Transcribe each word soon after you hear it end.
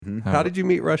How did you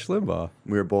meet Rush Limbaugh?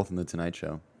 We were both on the Tonight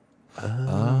Show. Oh,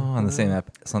 on the same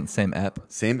app. It's on the same app.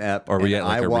 Same app. Or we had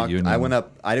like a reunion. I went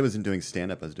up. I wasn't doing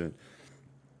stand-up. I was doing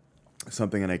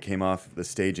something, and I came off the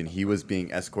stage, and he was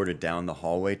being escorted down the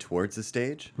hallway towards the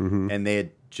stage, and they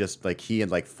had just like he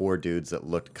had like 4 dudes that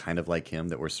looked kind of like him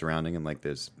that were surrounding him, like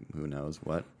there's who knows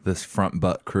what. This front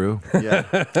butt crew. Yeah,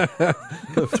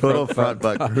 total front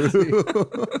butt crew.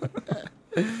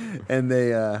 And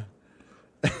they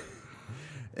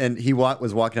and he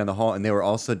was walking down the hall, and they were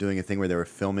also doing a thing where they were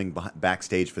filming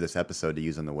backstage for this episode to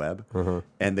use on the web.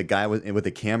 And the guy with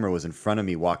the camera was in front of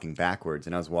me walking backwards,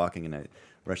 and I was walking, and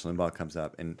Rush Limbaugh comes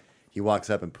up, and he walks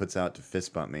up and puts out to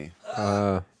fist bump me.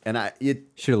 And I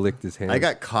should have licked his hand. I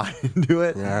got caught into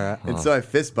it, Yeah. so I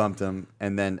fist bumped him.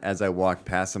 And then as I walked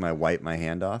past him, I wiped my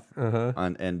hand off.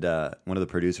 And one of the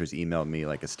producers emailed me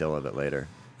like a still of it later.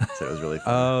 Said it was really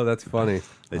funny. Oh, that's funny.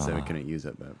 They said we couldn't use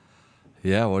it, but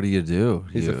Yeah, what do?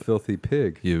 He's a filthy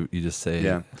pig. You just say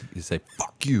you say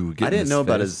fuck you. I didn't know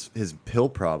about his pill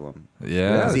problem.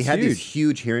 Yeah, because he had huge. these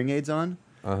huge hearing aids on.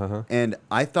 And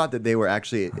I thought that they were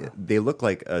actually they look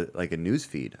like a news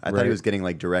feed. I thought he was getting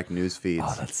like direct news feeds.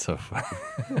 Oh, that's so funny.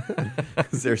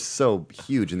 Because they're so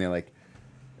huge and they're like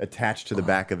attached to the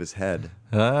back of his head,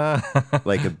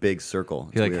 like a big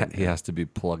circle. He has to be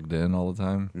plugged in all the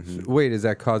time. Wait, is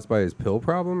that caused by his pill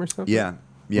problem or something? Yeah.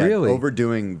 Really?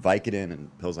 Overdoing Vicodin and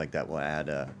pills like that will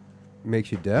add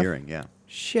Makes you deaf? hearing. Yeah.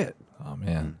 Shit. Oh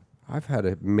man, I've had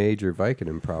a major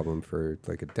Vicodin problem for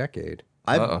like a decade.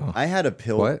 I had a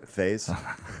pill What? phase.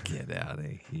 get out of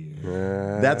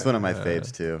here. That's one of my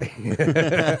faves too.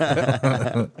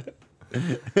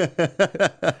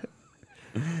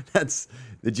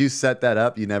 Did you set that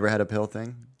up? You never had a pill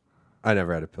thing? I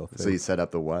never had a pill thing. So you set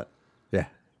up the what? Yeah.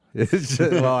 It's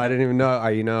just, well, I didn't even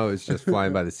know. It's just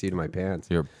flying by the seat of my pants.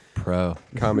 You're a pro.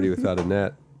 Comedy without a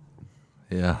net.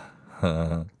 Yeah.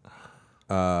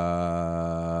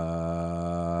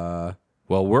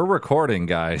 Well, we're recording,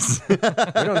 guys. We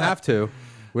don't have to.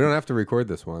 We don't have to record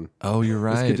this one. Oh, you're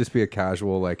right. This could just be a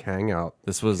casual like hangout.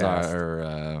 This was cast. our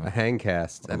A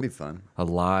hangcast. That'd be fun. a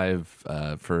live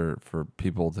for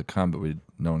people to come, but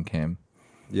no one came.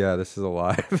 Yeah, this is a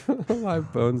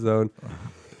live Bone Zone.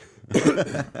 I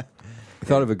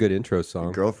thought of a good intro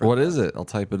song. Girlfriend. What is it? I'll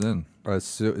type it in.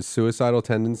 Suicidal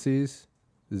Tendencies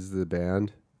is the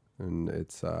band, and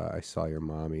it's I Saw Your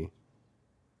Mommy.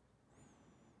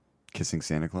 Kissing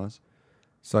Santa Claus?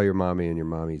 Saw your mommy and your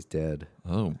mommy's dead.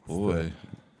 Oh boy.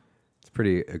 It's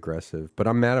pretty aggressive, but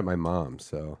I'm mad at my mom.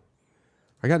 So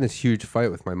I got in this huge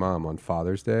fight with my mom on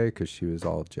Father's Day because she was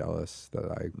all jealous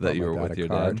that you were with your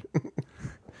dad.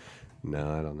 No,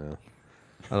 I don't know.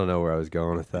 I don't know where I was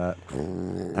going with that.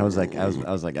 I was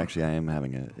like, actually, I am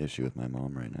having an issue with my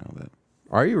mom right now. But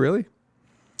Are you really?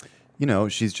 you know,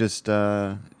 she's just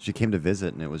she came to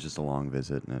visit, and it was just a long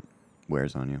visit, and it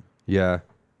wears on you. Yeah.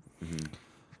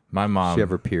 My mom. She have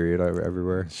her period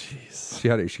everywhere. Jeez.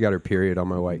 She got her period on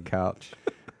my white couch.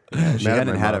 She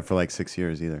hadn't had it for like 6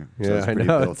 years either. So Yeah, it's I pretty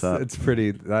know. built up. It's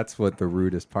pretty. That's what the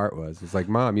rudest part was. It's like,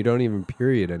 Mom, you don't even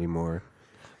period anymore.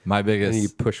 My And you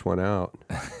biggest. push one out.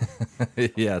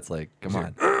 Yeah, it's like, come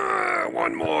on.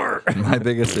 One more. My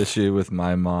biggest issue with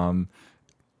my mom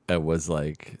was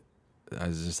like, I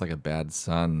was just like a bad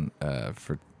son.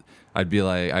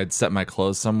 I'd set my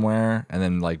clothes somewhere, and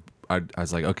then like I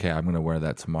was like, okay, I'm gonna wear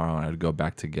that tomorrow, and I'd go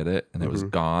back to get it, and it was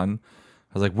gone.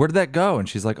 I was like, where did that go? And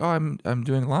she's like, oh, I'm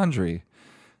doing laundry.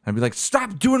 I'd be like,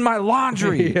 stop doing my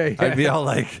laundry. Yeah. I'd be all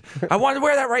like, I want to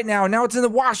wear that right now, and now it's in the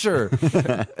washer.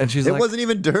 And she's It like, wasn't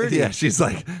even dirty. yeah, she's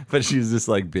like, but she's just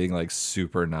like being like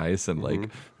super nice and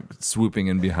like swooping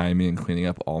in behind me and cleaning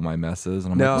up all my messes.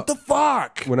 And I'm Now- like, what the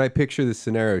fuck? When I picture this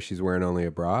scenario, she's wearing only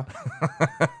a bra.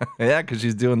 Yeah, because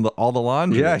she's doing all the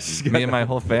laundry. Yeah, she's me and my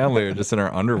whole family are just in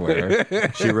our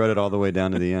underwear. She wrote it all the way down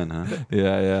to the end, huh?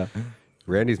 Yeah.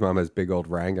 Randy's mom has big old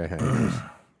Ranga hangers.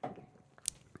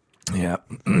 Yeah.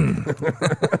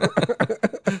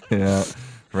 Yeah.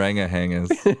 Ranga hangers.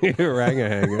 Ranga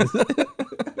hangers.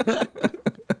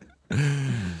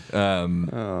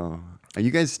 Oh, are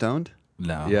you guys stoned?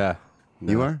 No. Yeah.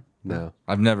 You are? No.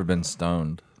 I've never been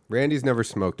stoned. Randy's never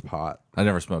smoked pot. I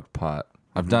never smoked pot.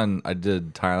 I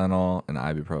did Tylenol and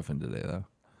ibuprofen today though.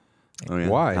 Oh yeah.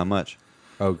 Why? How much?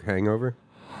 Oh, hangover?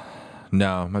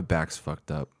 No, my back's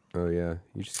fucked up. Oh, yeah.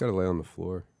 You just got to lay on the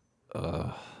floor.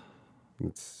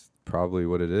 It's probably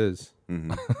what it is.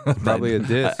 It's probably a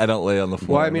disc. I don't lay on the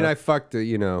floor. Well, I mean, I fucked it,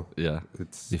 yeah.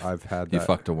 I've had that. You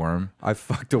fucked a worm? I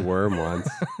fucked a worm once.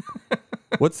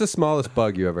 What's the smallest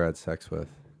bug you ever had sex with?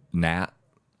 Gnat?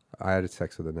 I had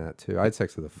sex with a gnat, too. I had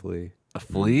sex with a flea. A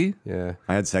flea? Yeah.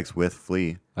 I had sex with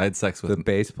Flea. I had sex with The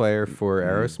bass player for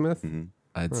Aerosmith.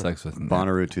 I had sex with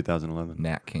Bonnaroo 2011.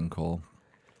 Nat King Cole.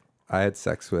 I had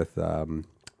sex with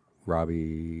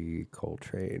Robbie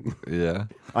Coltrane. Yeah.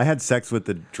 I had sex with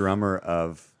the drummer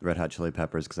of Red Hot Chili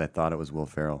Peppers because I thought it was Will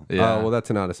Ferrell. Yeah. Oh, well, that's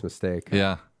an honest mistake.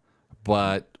 Yeah.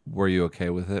 But were you okay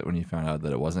with it when you found out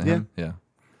that it wasn't him? Yeah.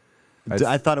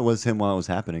 I thought it was him while it was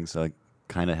happening, so I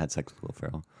kind of had sex with Will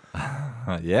Ferrell.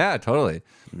 Yeah, totally.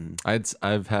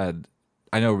 I've had,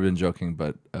 I know we've been joking,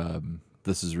 but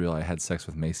this is real. I had sex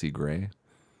with Macy Gray.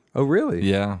 Oh, really?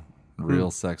 Yeah.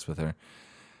 Real sex with her.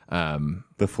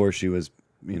 Before she was,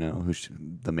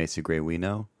 the Macy Gray we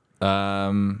know.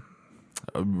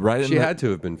 Right. She had to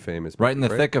have been famous. right in the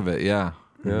right? thick of it. Yeah.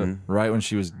 Yeah. Right when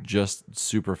she was just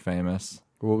super famous.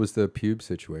 What was the pube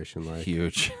situation like?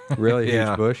 Huge. Really Yeah.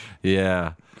 huge bush?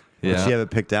 Yeah. Did Yeah. she have it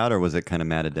picked out, or was it kind of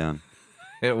matted down?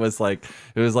 It was like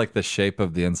the shape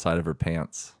of the inside of her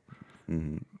pants.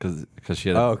 Because she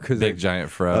had a 'cause big it- giant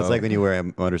fro. That's like when you wear a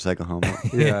motorcycle helmet.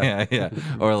 yeah, yeah.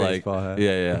 Or like, Baseball hat.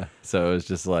 yeah. So it was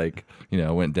just like,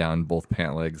 went down both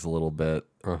pant legs a little bit.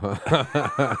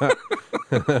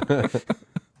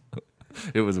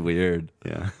 It was weird,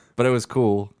 Yeah. but it was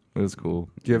cool. It was cool.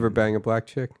 Did you ever bang a black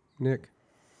chick, Nick?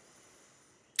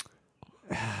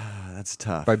 That's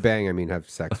tough. By bang, I mean have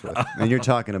sex with. And you're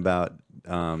talking about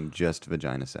just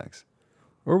vagina sex.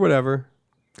 Or whatever.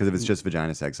 Because if it's just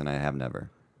vagina sex, then I have never.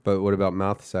 But what about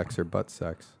mouth sex or butt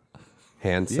sex?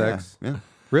 Hand sex? Yeah.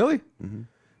 Really?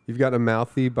 You've got a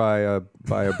mouthy by a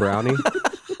brownie?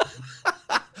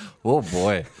 Oh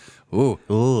boy. Ooh.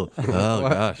 Oh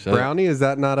gosh. Brownie? Is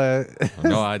that not a...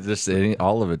 No, I just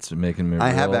all of it's making me.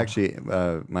 I have real- actually,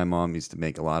 my mom used to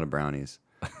make a lot of brownies.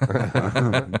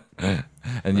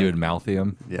 And you would mouthy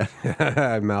them. Yeah.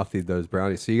 I mouthied those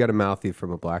brownies. So you got a mouthy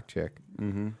from a black chick.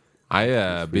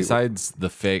 I besides the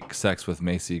fake sex with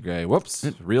Macy Gray,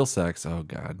 real sex. Oh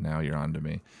God, now you're on to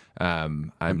me.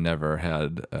 I've never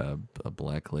had a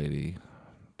black lady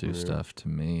do stuff to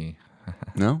me.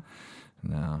 No?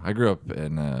 No, I grew up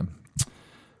in a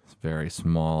very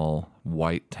small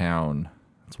white town.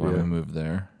 That's why we Yeah. moved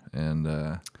there.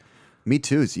 And Me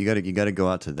too. So you gotta go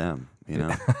out to them, You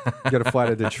got to fly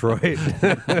to Detroit.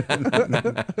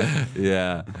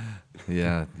 yeah,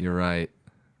 you're right.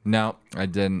 No, I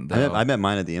didn't. I met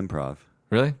mine at the Improv.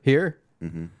 Really? Here?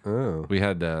 Oh. We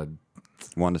had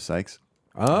Wanda Sykes.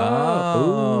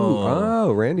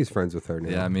 Oh, Randy's friends with her now.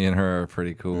 yeah, me and her are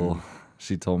pretty cool.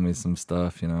 She told me some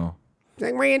stuff,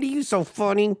 Like, Randy, you so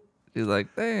funny. She's like,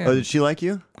 damn. Oh, did she like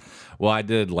you? Well, I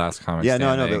did last comic. Yeah, no,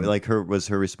 I know. Standing. But like, was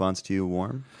her response to you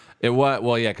warm? It was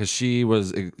well, yeah, because she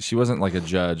wasn't like a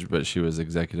judge, but she was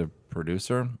executive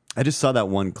producer. I just saw that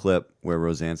one clip where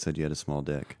Roseanne said you had a small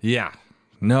dick. Yeah,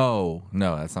 no,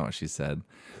 that's not what she said,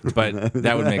 but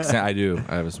that would make sense. I do.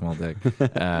 I have a small dick,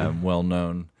 well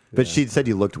known. But she said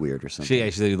you looked weird or something.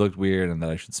 She said you looked weird and that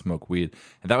I should smoke weed,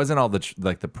 and that was in all the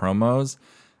the promos,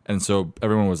 and so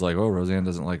everyone was like, "Oh, Roseanne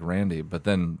doesn't like Randy," but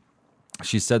then.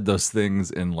 She said those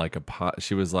things in like a pot.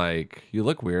 She was like, "You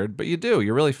look weird, but you do.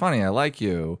 You're really funny. I like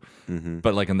you."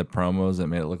 But like in the promos, it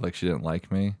made it look like she didn't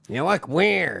like me. You look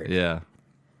weird. Yeah,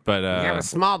 but You have a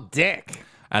small dick.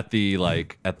 at the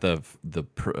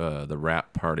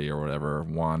rap party or whatever,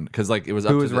 because like it was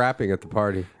up Who to was rapping at the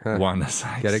party? Huh. Wanda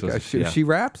Sykes. Get it? was- She, yeah. she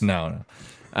raps? No.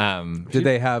 Did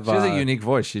they have... She has a unique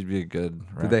voice. She'd be a good.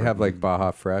 Rapper. Did they have like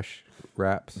Baja Fresh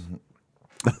raps?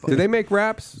 Did they make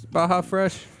raps, Baja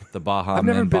Fresh? the Baja? I've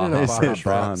never Man been in a Baja Baja Fresh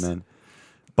Baja, raps. man.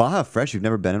 Baja Fresh, you've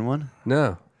never been in one?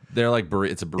 No. They're like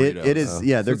it's a burrito. It is,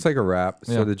 yeah. So They're it's like a rap,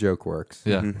 so Yeah. the joke works.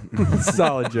 Yeah.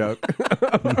 Solid joke.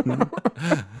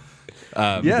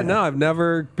 Yeah, no, I've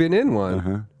never been in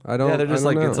one. I don't. Yeah, they're just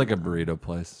I don't like know. it's like a burrito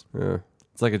place. Yeah.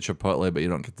 It's like a Chipotle, but you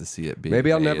don't get to see it. Being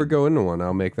Maybe I'll made. never go into one.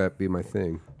 I'll make that be my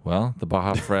thing. Well, the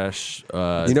Baja Fresh.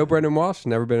 You know Brendan Walsh?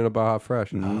 Never been in a Baja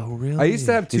Fresh. Oh, really? I used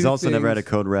to have two. He's also never had a things.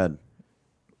 Code Red.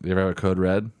 You ever have a Code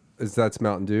Red? That's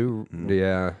Mountain Dew.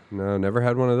 Yeah, no, never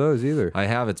had one of those either. I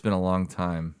have. It's been a long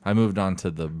time. I moved on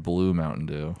to the blue Mountain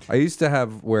Dew. I used to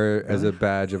have where as a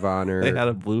badge of honor. They had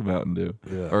a blue Mountain Dew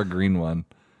or a green one.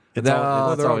 It's No,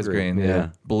 all- it's they're all always green. green. Yeah. Yeah.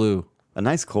 Blue. A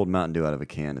nice cold Mountain Dew out of a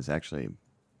can is actually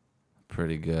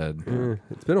Pretty good.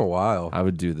 It's been a while. I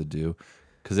would do the Dew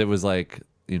because it was like,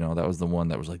 that was the one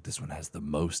that was like, this one has the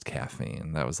most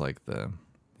caffeine. That was like the,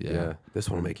 Yeah, this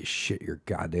one will make you shit your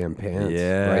goddamn pants.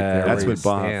 Yeah. right there that's where what you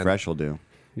Baja stand. Fresh will do.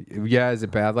 Yeah, is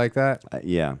it bad like that?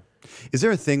 Yeah. Is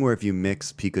there a thing where if you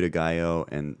mix pico de gallo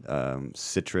and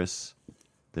citrus,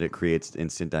 that it creates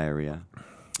instant diarrhea?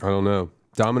 I don't know.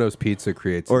 Domino's Pizza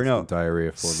creates Or no, instant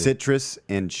diarrhea for me. citrus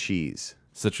and cheese.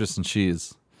 citrus and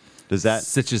cheese. Does that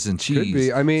citrus and cheese? Could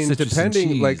be. I mean, Citrus and depending.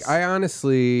 cheese. Like, I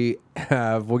honestly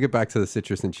have. We'll get back to the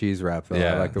citrus and cheese wrap, though.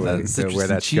 I like the way citrus where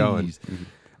and that's cheese. going.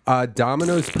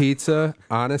 Domino's Pizza.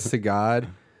 Honest to God,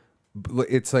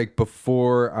 it's like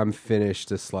before I'm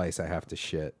finished a slice, I have to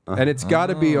shit, and it's got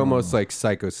to be almost like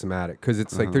psychosomatic because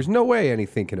it's like there's no way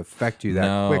anything can affect you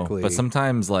that quickly. But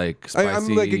sometimes like spicy.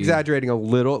 I'm like exaggerating a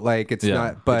little, like it's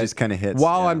not, but It just kinda hits,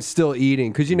 while yeah. I'm still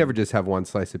eating, because you never just have one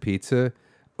slice of pizza.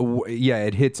 Yeah,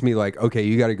 it hits me like, okay,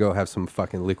 you got to go have some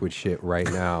fucking liquid shit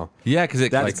right now. Yeah, because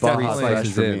it That's like Baja definitely, Fresh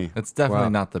slices for in. me. it's definitely Wow.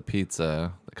 not the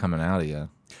pizza coming out of you.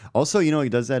 Also, you know, he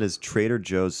does that is Trader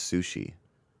Joe's sushi.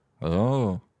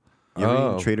 Oh, You ever Oh,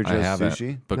 eaten Trader I Joe's haven't.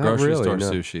 sushi? But Not grocery really, store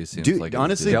no. sushi seems Dude, like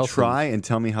honestly, Gelson's. try and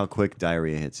tell me how quick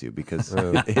diarrhea hits you because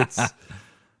it's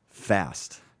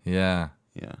fast. yeah.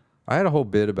 Yeah. I had a whole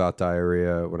bit about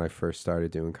diarrhea when I first started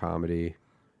doing comedy,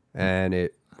 and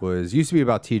it used to be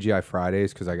about TGI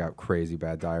Fridays because I got crazy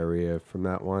bad diarrhea from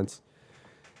that once.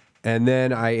 And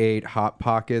then I ate Hot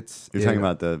Pockets. You're talking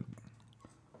about the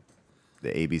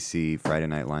ABC Friday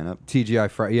night lineup? TGI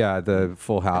Friday, yeah, the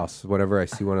Full House. Whenever I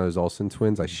see one of those Olsen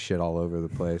twins, I shit all over the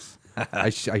place. I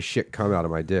shit come out of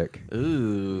my dick.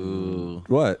 Ooh,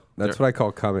 What? That's what I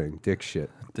call coming. Dick shit.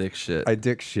 dick shit. I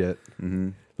dick shit.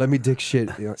 Let me dick shit.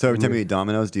 So every time you eat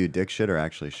Domino's, do you dick shit or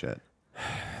actually shit?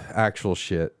 Actual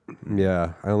shit.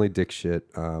 Yeah, I only dick shit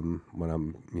when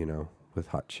I'm, with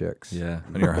hot chicks. yeah,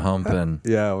 when you're humping.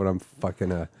 Yeah, when I'm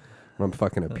fucking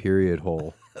a period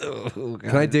hole.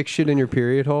 Can I dick shit in your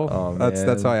period hole? Oh, That's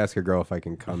man. how I ask a girl if I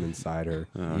can come inside her.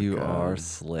 You are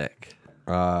slick.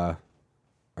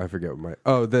 I forget what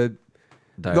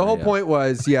the whole Diarrhea. point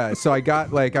was, yeah. So I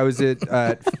got I was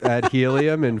at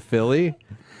Helium in Philly,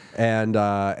 and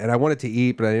I wanted to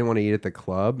eat, but I didn't want to eat at the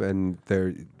club. And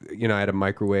there, I had a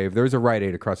microwave. There was a Rite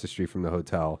Aid across the street from the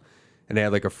hotel, and they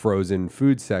had like a frozen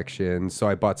food section. So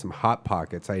I bought some Hot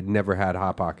Pockets. I had never had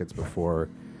Hot Pockets before,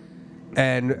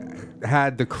 and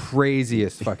had the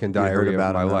craziest fucking heard diarrhea about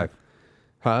of my them, though? life.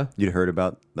 Huh? You'd heard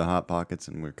about the Hot Pockets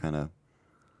and we're kind of...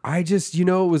 I just, it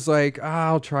was like,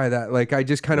 I'll try that. Like, I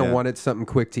just kind of Yeah. wanted something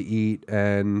quick to eat,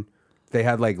 and they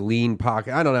had like lean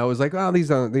pocket. I don't know. I was like, oh, these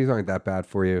aren't that bad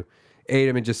for you. Ate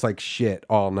them and just like shit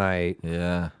all night.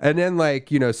 Yeah. And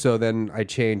then so then I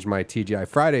changed my TGI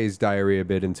Fridays diarrhea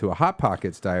bit into a Hot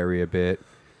Pockets diarrhea bit.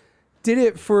 Did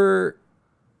it for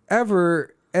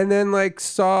ever, and then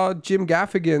saw Jim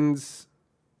Gaffigan's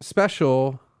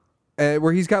special.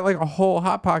 Where he's got like a whole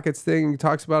Hot Pockets thing. He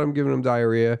talks about him giving him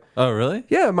diarrhea. Oh, really?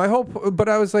 Yeah, but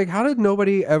I was like, how did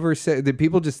nobody ever say? Did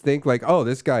people just think like, oh,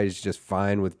 this guy is just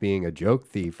fine with being a joke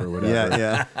thief or whatever?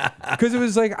 Yeah. Because it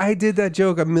was like I did that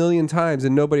joke a million times,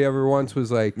 and nobody ever once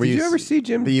was like, did you ever see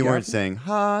Jim? But you weren't Gaffigan? saying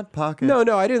Hot Pocket. No,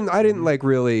 I didn't like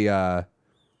really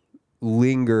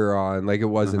linger on like it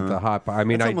wasn't the hot. I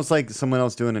mean, It's almost like someone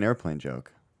else doing an airplane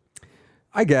joke.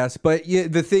 I guess, but yeah,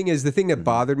 the thing that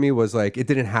bothered me was like it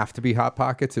didn't have to be Hot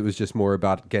Pockets. It was just more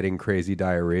about getting crazy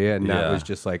diarrhea, and that Yeah. was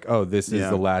just like, oh, this is Yeah.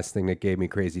 the last thing that gave me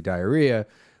crazy diarrhea.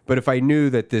 But if I knew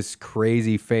that this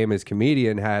crazy famous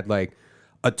comedian had like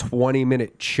a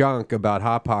 20-minute chunk about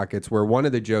Hot Pockets, where one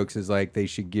of the jokes is like they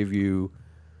should give you,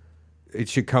 it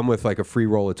should come with like a free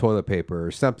roll of toilet paper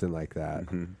or something like that.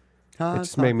 It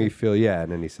just made me feel, yeah.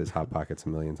 And then he says Hot Pockets a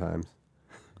million times.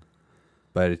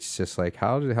 But it's just like,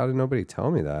 how did nobody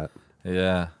tell me that?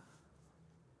 Yeah.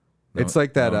 It's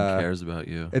like that. No one cares about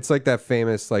you. It's like that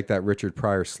famous, like that Richard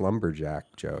Pryor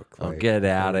slumberjack joke. Oh, Like, get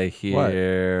out of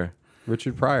here.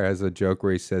 Richard Pryor has a joke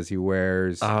where he says he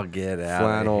wears. Oh, get out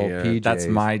Flannel of here. PJs. That's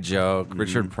my joke.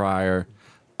 Richard Pryor.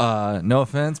 No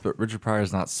offense, but Richard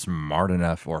Pryor's not smart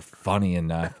enough or funny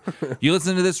enough. You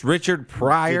listen to this Richard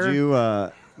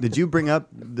Pryor? Did you bring up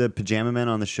the Pajama Men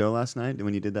on the show last night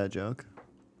when you did that joke?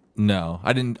 No,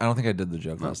 I didn't. I don't think I did the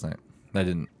joke last night. I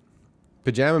didn't.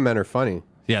 Pajama Men are funny.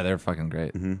 Yeah, they're fucking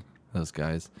great. Those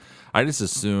guys. I just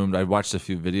assumed. I watched a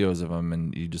few videos of them,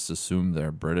 and you just assume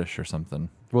they're British or something,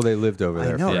 Well, they lived over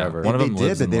there forever. One of They them did,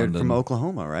 lives but in they're London. from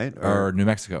Oklahoma, right? or New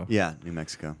Mexico. Yeah, New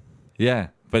Mexico. Yeah,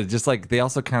 but just like they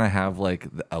also kind of have like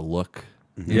a look.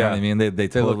 You know what I mean? They They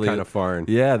totally look kind of foreign.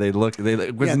 Yeah, they look. They Yeah,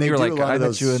 wasn't and they you were do like a lot I of met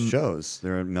those you in shows.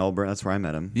 They're in Melbourne. That's where I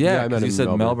met him. Yeah, I Yeah, met because him you in said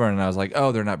Melbourne. Melbourne, and I was like,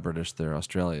 oh, they're not British, they're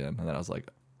Australian. And then I was like,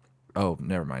 oh,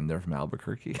 never mind, they're from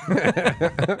Albuquerque.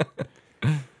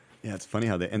 Yeah, it's funny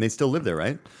how they still live there,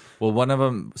 right? Well, one of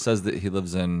them says that he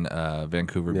lives in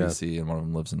Vancouver, Yeah. BC, and one of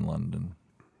them lives in London.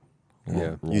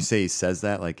 Yeah. You say he says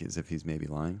that like as if he's maybe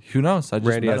lying. Who knows? I just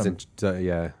Randy met hasn't.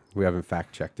 We haven't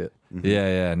fact checked it. him.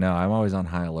 Yeah. No, I'm always on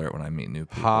high alert when I meet new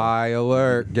people. High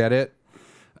alert. Get it?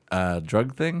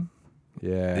 Drug thing?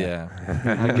 Yeah.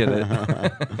 Yeah, I get it.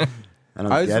 I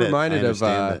don't I was get it. reminded I of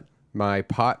understand it. my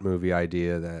pot movie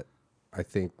idea that I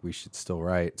think we should still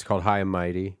write. It's called High and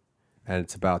Mighty, and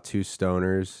it's about two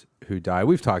stoners who die.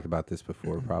 We've talked about this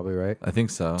before, probably, right? I think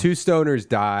so. Two stoners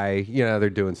die. You know, they're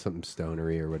doing something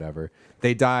stonery or whatever.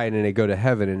 They die, and then they go to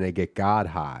heaven, and they get God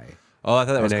high. Oh, I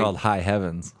thought that was And called High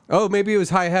Heavens. Oh, maybe it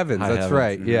was High Heavens. High That's Heavens,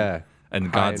 right. mhm. Yeah. And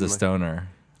High God's a and stoner.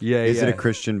 Yeah, Is yeah. it a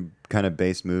Christian kind of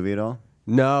based movie at all?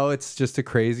 No, it's just a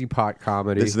crazy pot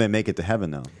comedy. So they make it to heaven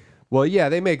though. Well, yeah,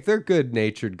 they're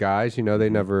good-natured guys. You know, they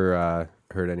never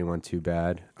hurt anyone too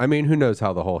bad. I mean, who knows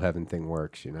how the whole heaven thing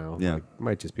works? You know, Yeah. Like, it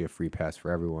might just be a free pass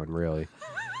for everyone, really.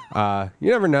 You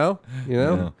never know. You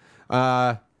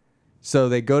know. So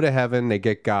they go to heaven, they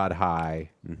get God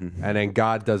high, and then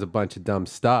God does a bunch of dumb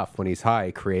stuff when he's high.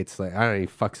 He creates like I don't know, he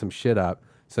fucks some shit up.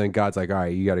 So then God's like, all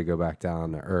right, you got to go back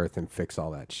down to earth and fix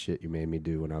all that shit you made me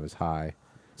do when I was high.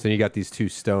 So you got these two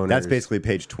stoners. That's basically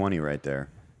page 20 right there.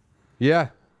 Yeah.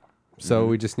 So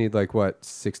we just need like what,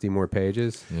 60 more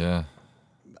pages? Yeah.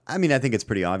 I mean, I think it's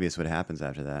pretty obvious what happens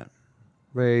after that.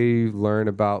 They learn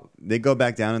about They go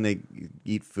back down and they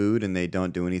eat food and they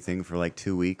don't do anything for like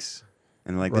 2 weeks.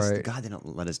 And they're like, this, Right. God didn't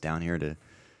let us down here to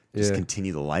just Yeah.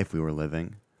 continue the life we were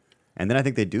living. And then I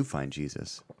think they do find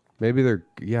Jesus. maybe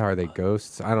are they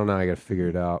ghosts? I don't know. I got to figure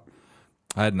it out.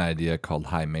 I had an idea called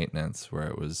High Maintenance where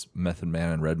it was Method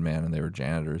Man and Red Man and they were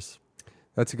janitors.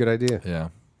 That's a good idea. Yeah.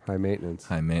 High maintenance.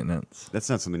 High Maintenance. That's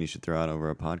not something you should throw out over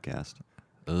a podcast.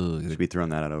 Ooh, You should be throwing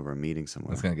that out over a meeting somewhere.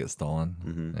 that's going to get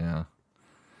stolen. Yeah.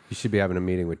 You should be having a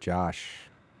meeting with Josh.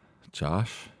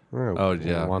 Josh? Oh, Oh,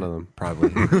 yeah. one of them.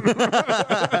 Probably.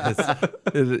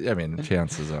 I mean,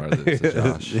 chances are that it's a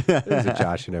Josh. There's a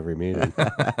Josh in every meeting.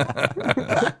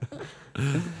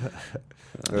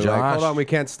 They're like, Josh. hold on, we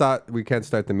can't start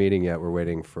the meeting yet. We're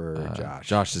waiting for Josh.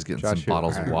 Josh is getting Josh some who?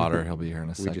 bottles of water. He'll be here in a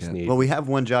We second. just need. Well, we have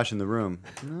one Josh in the room.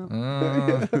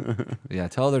 Yeah,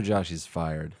 tell other Josh he's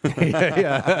fired.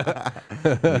 yeah.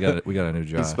 We got a new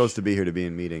Josh. He's supposed to be here to be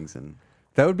in meetings. And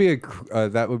That would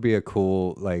be a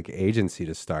cool like agency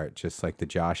to start, just like the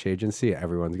Josh agency.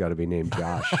 Everyone's got to be named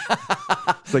Josh.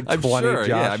 It's like I'm 20 sure. Joshes.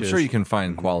 Yeah, I'm sure you can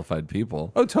find qualified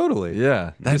people. Oh, totally.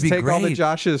 Yeah, that'd Just be take all the great.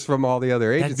 Joshes from all the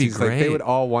other That'd be agencies. Like they great. would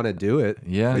all want to do it.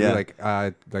 Yeah. They'd be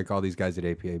Yeah. like all these guys at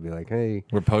APA would be like, hey,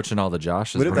 We're poaching all the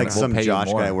Joshes. what if We're like gonna- some we'll pay you Josh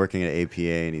more. guy working at APA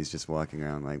and he's just walking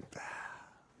around like,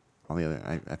 all the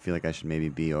other, I feel like I should maybe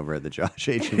be over at the Josh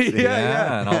agency.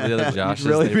 Yeah, and all the other Joshes.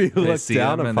 really they, be they looked see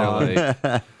down him and upon. they're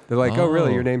like, they're like, oh,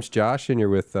 really? Oh. Your name's Josh and you're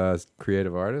with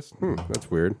creative artist?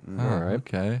 That's weird. oh, All right.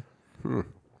 okay,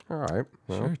 All right.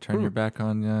 Well, sure. Turn your back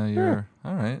on your.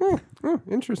 All right.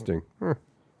 interesting. Wow.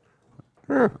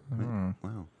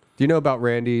 Do you know about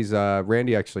Randy's?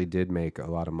 Randy actually did make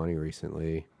a lot of money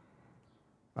recently.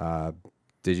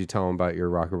 Did you tell him about your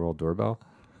rock and roll doorbell?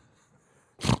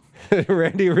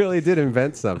 Randy really did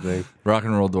invent something. Rock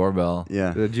and roll doorbell.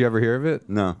 Yeah. Did you ever hear of it?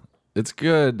 No. It's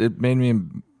good. It made me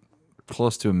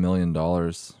close to $1 million.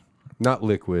 Not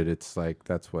liquid. It's like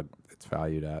that's what it's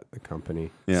valued at, the company.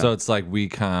 Yeah. So it's like we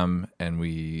come and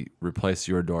we replace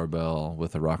your doorbell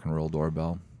with a rock and roll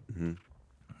doorbell.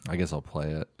 I guess I'll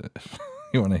play it.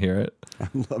 You want to hear it?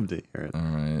 I'd love to hear it. All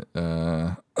right.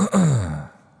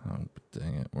 Oh,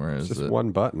 dang it. Where It's is just it? one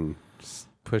button. Just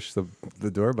push the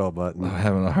doorbell button. I'm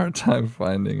having a hard time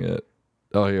finding it.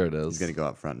 Oh, here it is. He's going to go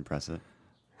out front and press it.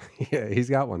 Yeah, he's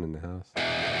got one in the house.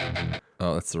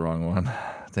 Oh, that's the wrong one.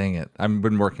 Dang it. I've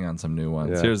been working on some new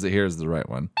ones. Yeah. Here's the right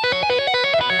one.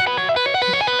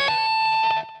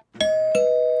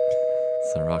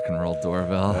 It's a rock and roll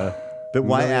doorbell. But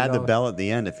why $1 add the million. bell at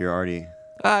the end if you're already...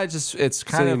 It's So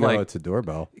kind you of know like, it's a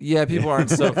doorbell. yeah, people aren't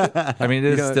so, I mean,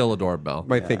 it is know- still a doorbell.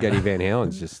 Might think Eddie Van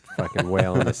Halen's just fucking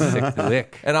wailing a sick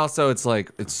lick. And also it's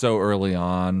like, it's so early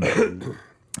on.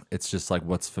 It's just like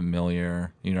what's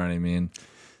familiar. You know what I mean?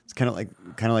 It's kind of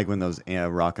like when those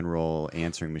rock and roll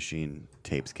answering machine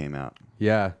tapes came out.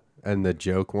 Yeah, and the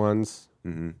joke ones.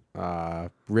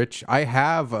 Rich, I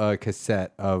have a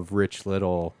cassette of Rich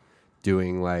Little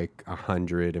doing like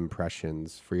 100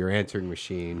 impressions for your answering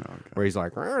machine, where he's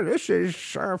like, oh, "This is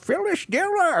Phyllis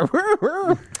Diller."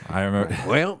 I remember.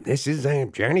 Well, this is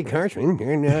Johnny Carson,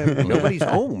 and nobody's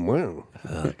home. Well,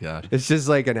 Oh, God. it's just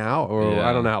like an hour, or Yeah.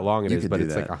 I don't know how long it You is, could but do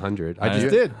it's that. like 100. I I just do-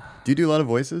 did. Do you do a lot of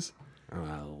voices?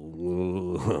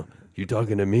 You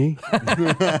talking to me? You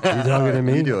talking to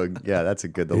me? You do yeah, that's a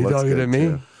good. The You looks talking good to me?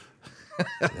 too.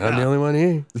 I'm the only one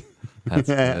here. That's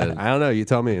good. I don't know. You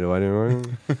tell me. Do I do?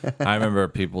 I remember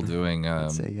people doing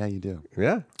Say yeah, you do.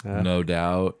 Yeah. No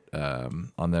Doubt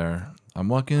on there. I'm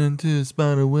walking into a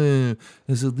spider web.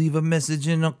 There's a leave a message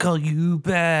and I'll call you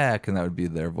back. And that would be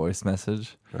their voice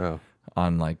message Oh.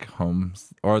 on like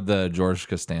homes or the George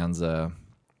Costanza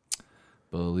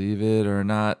Believe it or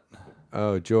not.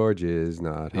 Oh, George is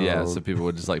not home. Yeah, so people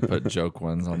would just like put joke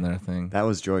ones on their thing. That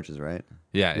was George's, right?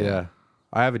 Yeah. Yeah.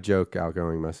 I have a joke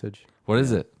outgoing message. What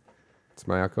is it? It's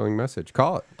my outgoing message.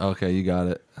 Call it. Okay, you got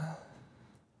it.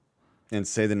 And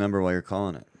say the number while you're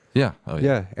calling it. Yeah. Oh,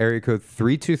 Yeah. Area code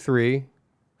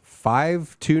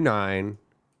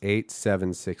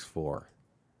 323-529-8764.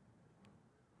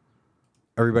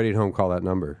 Everybody at home, call that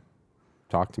number.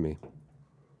 Talk to me.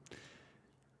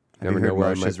 Have you heard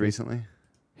Moshe's recently?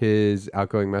 His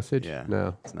outgoing message? Yeah.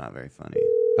 No. It's not very funny.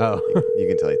 Oh. You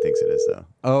can tell he thinks it is, though.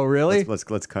 Oh, really? Let's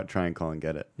try and call and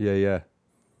get it. Yeah, yeah.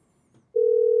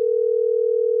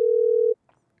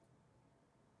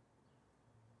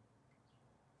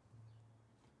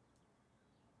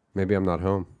 Maybe I'm not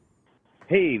home.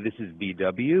 Hey, this is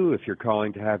BW. If you're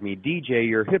calling to have me DJ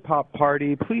your hip-hop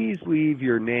party, please leave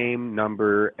your name,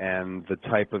 number, and the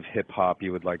type of hip-hop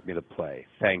you would like me to play.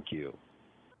 Thank you.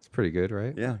 It's pretty good,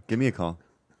 right? Yeah, give me a call.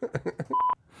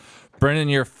 Brennan,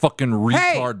 you're a fucking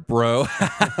retard, bro. Look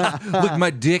at my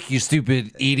dick, you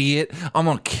stupid idiot. I'm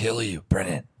gonna kill you,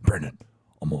 Brennan.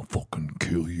 I'm gonna fucking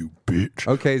kill you, bitch.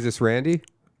 Okay, is this Randy?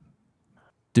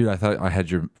 Dude, I thought I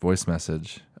had your voice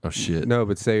message. Oh, shit. No,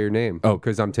 but say your name. Oh.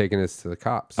 Because I'm taking this to the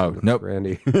cops. Oh, It's nope.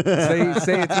 Randy.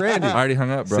 say it's Randy. I already hung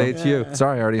up, bro. Say it's you.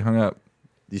 Sorry, I already hung up.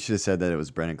 You should have said that it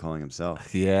was Brennan calling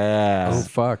himself. Yeah. Oh,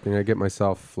 fuck. I'm going to get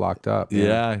myself locked up.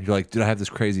 Yeah. You're like, dude, I have this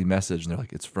crazy message. And they're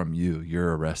like, it's from you.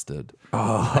 You're arrested.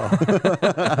 Oh.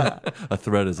 A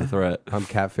threat is a threat. I'm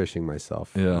catfishing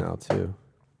myself now, too.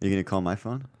 You going to call my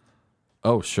phone?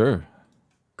 Oh, sure.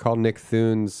 Call Nick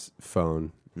Thune's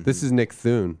phone. This is Nick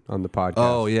Thune on the podcast.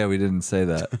 Oh, yeah, we didn't say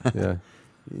that. Yeah.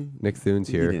 Nick Thune's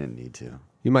You here. didn't need to.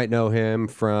 You might know him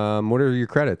from, what are your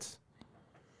credits?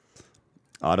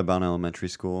 Audubon Elementary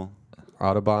School,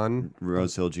 Audubon.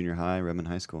 Rose Hill Junior High, Redmond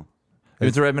High School. You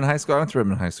went to Redmond High School? I went to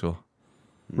Redmond High School.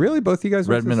 Really? Both of you guys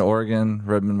went to Redmond, this? Oregon,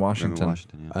 Redmond, Washington. Redmond,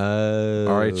 Washington,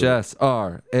 yeah. RHS.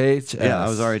 RHS. Yeah, I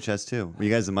was RHS too. Were you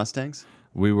guys the Mustangs?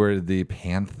 We were the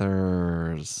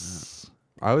Panthers.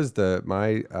 I was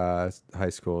my high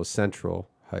school was Central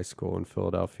High School in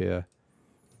Philadelphia,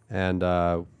 and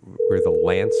we're the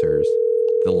Lancers.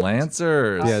 The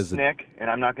Lancers. Yeah, It's Nick, and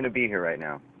I'm not going to be here right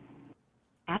now.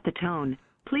 At the tone,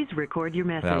 please record your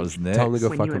message. That was Nick. Tell him to go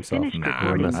When fuck you have himself. finished Nah,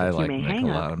 recording, I like you may Nick hang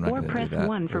a lot. up I'm not or gonna do press that.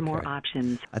 1 for more Okay.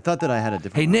 options. I thought that I had a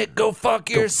different Hey, one. Nick, go fuck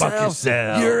yourself. fuck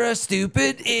yourself. You're a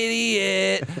stupid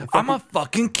idiot. I'm going to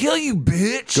fucking kill you,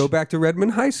 bitch. Go back to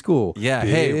Redmond High School. Yeah,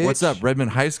 hey, what's bitch. up? Redmond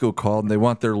High School called and they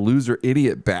want their loser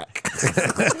idiot back.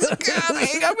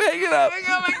 Hang up.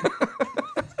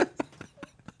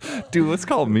 Dude, let's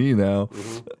call me now.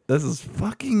 This is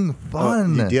fucking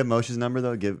fun. Do you have Moshe's number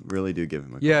though? Really do give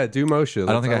him a call. Yeah, do Moshe.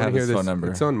 I don't think I wanna have hear his this. phone number.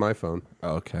 It's on my phone.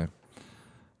 Oh, okay.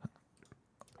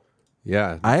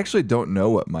 Yeah. I actually don't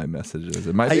know what my message is.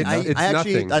 It might be. I It's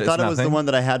actually nothing. I thought It's it was the nothing? one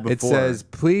that I had before. It says,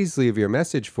 please leave your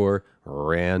message for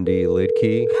Randy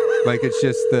Lidke. Like it's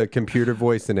just the computer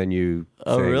voice and then you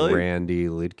Oh, say really? Randy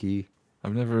Lidke.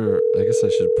 I've never. I guess I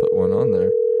should put one on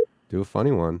there. Do a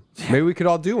funny one. Maybe we could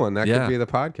all do one. That Yeah. could be the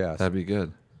podcast. That'd be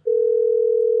good.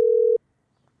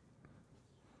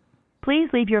 Please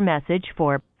leave your message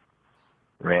for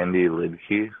Randy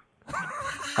Lidke.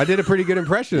 I did a pretty good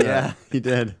impression of yeah, he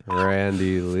did. that.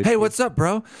 Randy Lidke. Hey, what's up,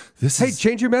 bro? This Hey, is.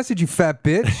 change your message, you fat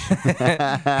bitch.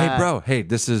 Hey, bro. Hey,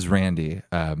 this is Randy.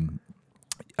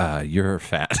 You're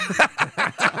fat.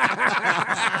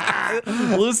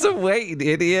 Lose some weight,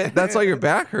 idiot. That's why your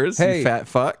back hurts, Hey, you fat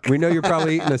fuck. We know you're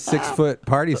probably eating a 6-foot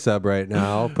party sub right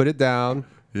now. Put it down.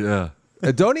 Yeah.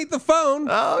 Don't eat the phone.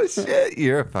 Oh, shit.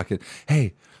 You're a fucking.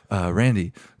 Hey,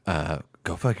 Randy,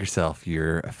 go fuck yourself.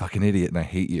 You're a fucking idiot and I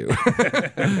hate you.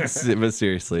 But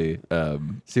seriously,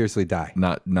 Seriously, die.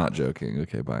 not joking.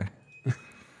 Okay, bye.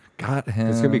 Got him.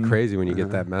 It's going to be crazy when you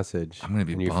get that message. I'm gonna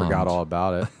be and you bummed. forgot all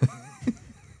about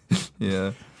it.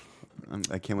 Yeah.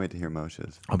 I can't wait to hear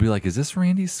Moshe's. I'll be like, is this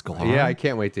Randy's skull? Yeah, I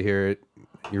can't wait to hear it.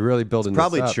 You're really building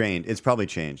Probably this up. trained. It's probably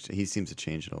changed. He seems to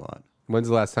change it a lot. When's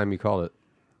the last time you called it?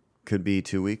 Could be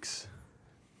 2 weeks.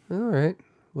 All right.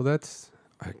 Well,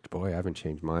 boy, I haven't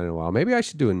changed mine in a while. Maybe I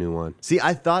should do a new one. See,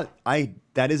 I thought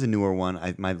that is a newer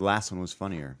one. My last one was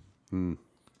funnier.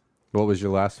 What was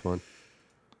your last one?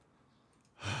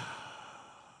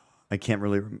 I can't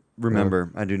really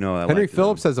remember. I do know. Henry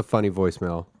Phillips has a funny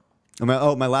voicemail.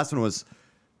 My last one was,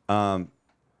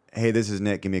 hey, this is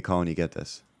Nick. Give me a call when you get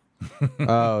this.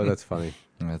 Oh, that's funny.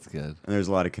 That's good. And there's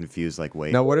a lot of confused, like,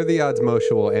 wait. Now, what are the odds Moshe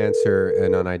will answer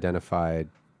an unidentified,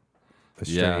 a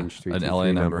strange Yeah, an 323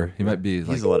 LA number. He might be He's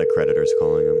like, a lot of creditors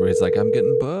calling him. where he's like, I'm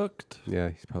getting booked. Yeah,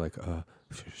 he's probably like, Oh,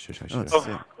 it's sick.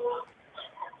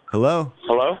 Hello?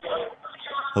 Hello?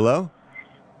 Hello?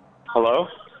 Hello?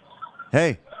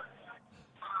 Hey,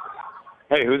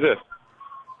 Hey, who's this?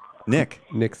 Nick.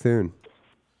 Nick Thune.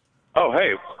 Oh,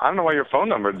 hey, I don't know why your phone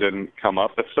number didn't come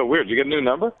up. That's so weird. Did you get a new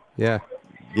number? Yeah.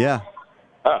 Yeah.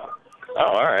 Oh,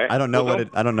 all right. I don't know Well,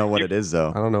 I don't know what it is though.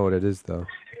 I don't know what it is though.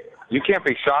 You can't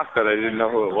be shocked that I didn't know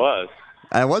who it was.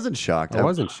 I wasn't shocked. I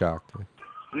wasn't shocked.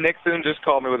 Nick Thune just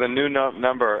called me with a new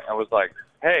number and was like,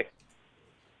 hey,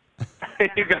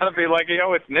 you got to be like,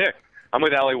 yo, it's Nick. I'm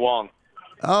with Ali Wong.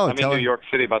 Oh, I'm in New York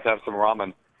City about to have some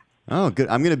ramen. Oh, good.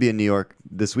 I'm going to be in New York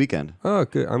this weekend. Oh,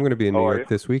 good. I'm going to be in New Oh, are York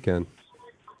you? this weekend.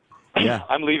 Yeah.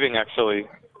 I'm leaving, actually,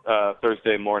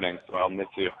 Thursday morning, so I'll miss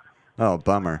you. Oh,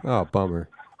 bummer. Oh, bummer.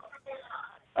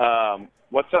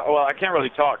 What's up? Well, I can't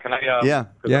really talk. Can I? Yeah.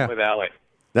 'cause Yeah. I'm with Allie.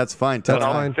 That's fine. That's But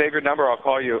I'll fine. save your number. I'll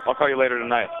call you. I'll call you later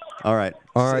tonight. All right.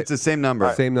 All right. It's the same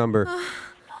number. Same number.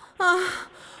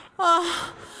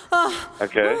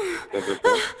 Okay. This is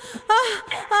good.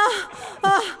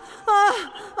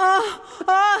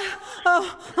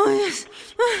 Yes.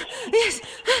 Yes.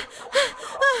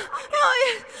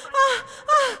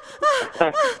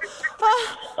 All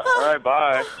right.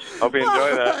 Bye. Hope you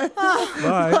enjoy that.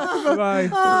 Bye.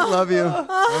 Bye. Love you.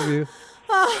 Love you.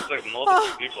 It's like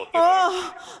multiple people.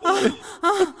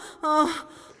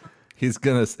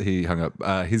 He hung up.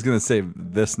 He's gonna save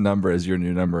this number as your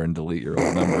new number and delete your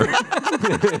old number.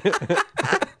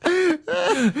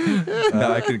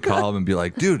 Now I can call him and be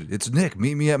like, dude, it's Nick.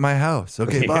 Meet me at my house.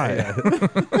 Okay, bye.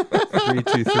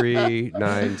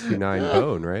 323-929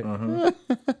 bone, right?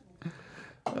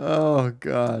 Oh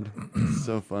God.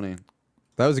 So funny.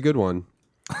 That was a good one.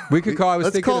 We could call. I was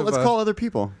Let's thinking call of, let's call other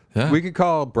people. Yeah. We could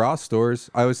call bra stores.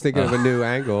 I was thinking of a new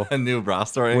angle A new bra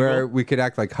store where angle we could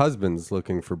act like husbands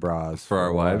looking for bras for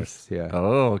our wives. Yeah.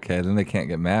 Oh, okay. Then they can't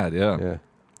get mad. Yeah. Yeah.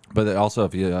 But also,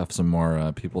 if you have some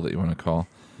more people that you want to call,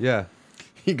 Yeah.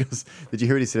 He goes, did you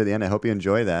hear what he said at the end? I hope you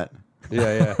enjoy that.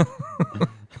 Yeah. Yeah.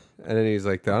 And then he's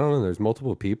like, I don't know. There's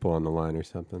multiple people on the line or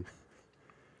something.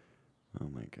 Oh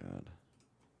my God.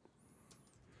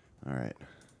 All right.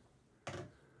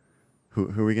 Who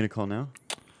are we going to call now?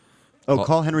 Oh,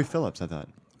 call Henry Phillips, I thought.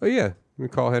 Oh yeah. We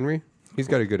call Henry. He's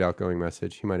got a good outgoing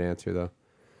message. He might answer though.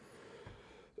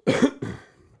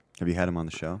 Have you had him on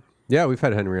the show? Yeah, we've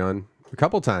had Henry on a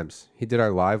couple times. He did our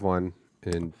live one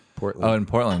in Portland. oh, in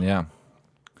Portland, yeah.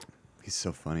 He's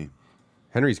so funny.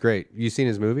 Henry's great. You seen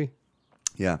his movie?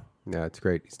 Yeah. Yeah, it's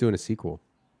great. He's doing a sequel.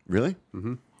 Really?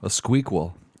 A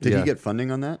squeakquel. Did Yeah. he get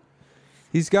funding on that?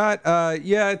 He's got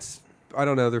it's I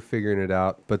don't know, they're figuring it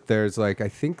out, but there's like I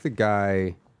think the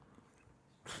guy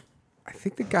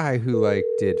who like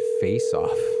did Face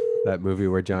Off, that movie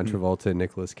where John Travolta and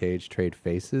Nicolas Cage trade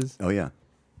faces. Oh, yeah.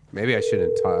 Maybe I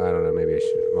shouldn't talk. I don't know. Maybe I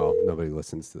should. Well, nobody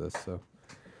listens to this, so.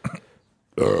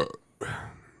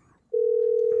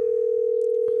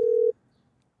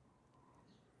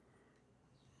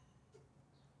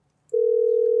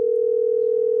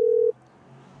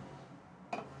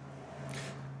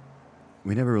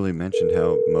 We never really mentioned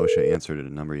how Moshe answered at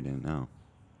a number he didn't know.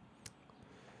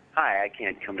 Hi, I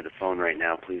can't come to the phone right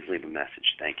now. Please leave a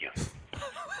message. Thank you.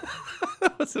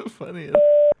 That was so funny.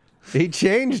 He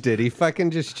changed it. He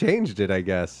fucking just changed it, I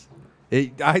guess.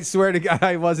 I swear to God,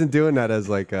 I wasn't doing that as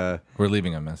like a. We're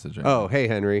leaving a message. Right Oh, hey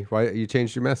Henry, why you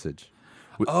changed your message?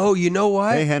 Oh, you know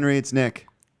what? Hey, Henry, it's Nick.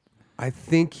 I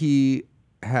think he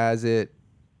has it.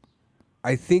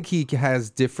 I think he has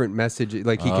different messages.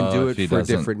 Like he can Oh, do if it he for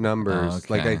doesn't- different numbers. Oh,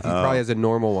 Like okay. he probably has a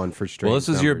normal one for straight. Well, this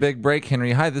is your numbers. big break,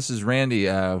 Henry. Hi, this is Randy.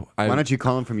 Why don't you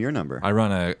call him from your number? I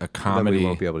run a Nobody comedy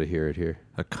won't be able to hear it here.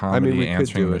 a comedy we could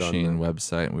answering do it on machine the-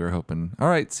 website. We were hoping. All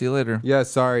right, see you later. Yeah,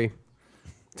 sorry.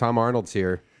 Tom Arnold's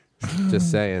here. Just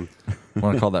saying.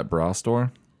 Want to call that bra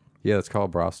store? Yeah, it's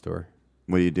called Bra Store.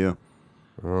 What do you do?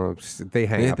 Oh, they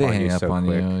hang up They on hang you up so on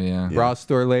quick. you. Yeah. Bra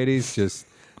Store ladies just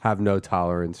have no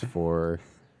tolerance for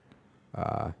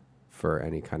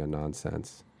any kind of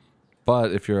nonsense.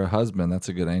 But if you're a husband, that's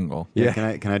a good angle. Yeah.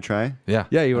 Can I try? Yeah.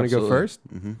 Yeah, you want to go absolutely. first?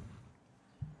 Mm-hmm.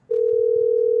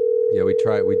 Yeah,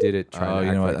 we did it. Trying Oh, to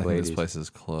you act know what? like I think ladies. this place is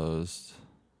closed.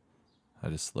 I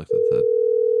just looked at the.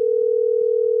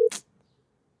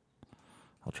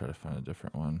 I'll try to find a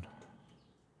different one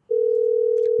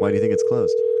Why do you think it's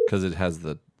closed? because it has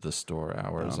the store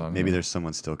hours on. Maybe here. there's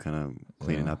someone still kind of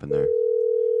cleaning Yeah. up in there.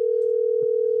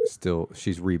 Still,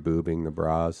 she's reboobing the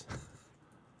bras.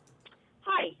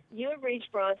 Hi, you have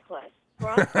reached Bronze Plus.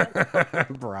 Bronze Plus.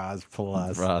 Bras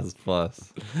plus. Bras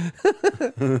plus.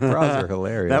 Bras are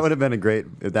hilarious. That would have been a great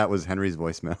if that was Henry's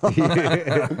voicemail.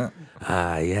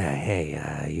 Yeah,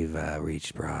 hey, you've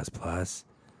reached Bras Plus.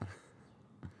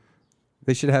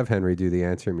 They should have Henry do the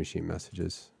answering machine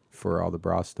messages for all the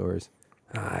bra stores.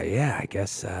 Yeah, I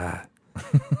guess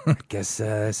I guess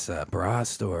it's a bra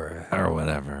store. Or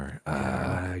whatever.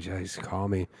 Just call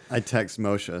me. I text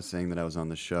Moshe saying that I was on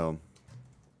the show,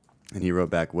 and he wrote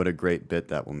back, "What a great bit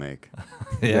that will make."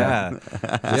 Yeah.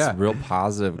 Yeah. Real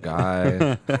positive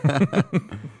guy.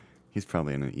 He's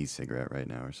probably in an e-cigarette right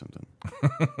now or something.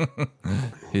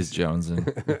 He's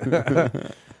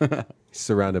jonesing. He's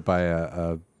surrounded by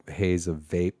a haze of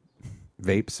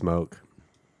vape smoke.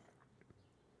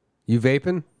 You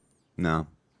vaping? No.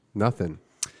 Nothing.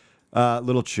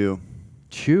 Little chew.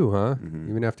 Chew, huh?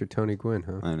 Even after Tony Gwynn,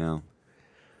 huh? I know.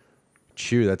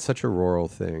 Chew, that's such a rural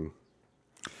thing.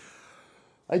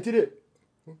 I did it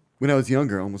when I was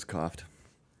younger. Almost coughed.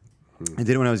 I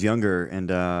did it when I was younger,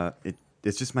 and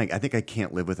it's just I think I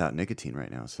can't live without nicotine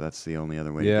right now, so that's the only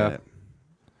other way to get it.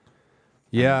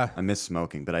 Yeah. I miss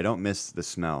smoking, but I don't miss the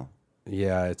smell.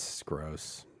 Yeah, it's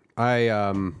gross. I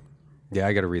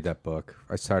got to read that book.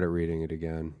 I started reading it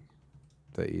again.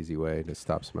 The Easy Way to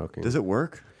Stop Smoking. Does it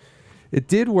work? It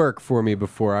did work for me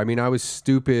before. I mean, I was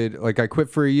stupid. Like, I quit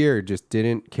for a year, just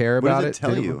didn't care about it. What does it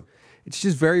tell you? It's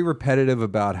just very repetitive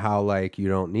about how, like, you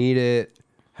don't need it,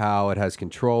 how it has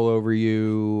control over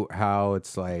you, how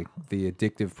it's like the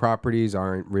addictive properties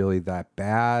aren't really that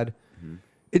bad.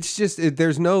 It's just,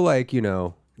 there's no, like,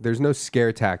 there's no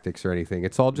scare tactics or anything.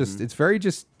 It's all just, it's very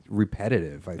just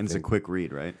repetitive, I think. It's a quick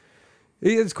read, right?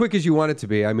 As quick as you want it to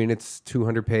be. I mean, it's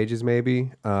 200 pages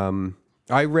maybe.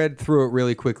 I read through it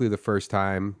really quickly the first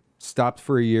time, stopped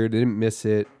for a year, didn't miss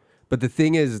it. But the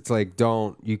thing is, it's like,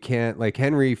 you can't, like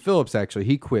Henry Phillips, actually,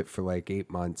 he quit for like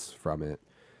 8 months from it.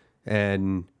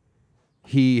 And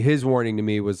his warning to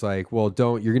me was like, well,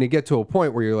 you're going to get to a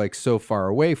point where you're like so far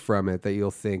away from it that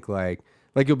you'll think like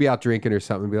you'll be out drinking or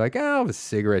something and be like, I'll have a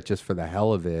cigarette just for the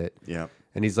hell of it. Yeah.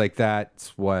 And he's like,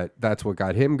 that's what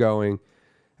got him going.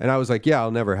 And I was like, yeah,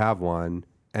 I'll never have one.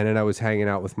 And then I was hanging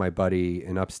out with my buddy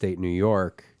in upstate New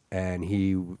York, and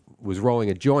he was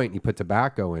rolling a joint, and he put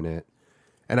tobacco in it.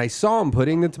 And I saw him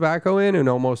putting the tobacco in and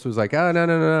almost was like, oh,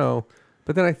 no.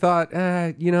 But then I thought,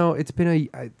 it's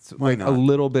been a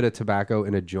little bit of tobacco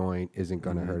in a joint isn't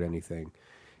going to hurt anything.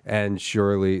 And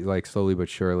surely, like slowly but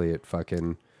surely, it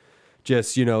fucking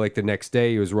just, like the next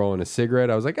day he was rolling a cigarette.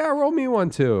 I was like, roll me one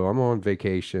too. I'm on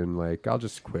vacation. Like, I'll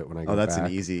just quit when I get back. Oh, that's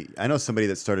an easy. I know somebody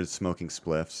that started smoking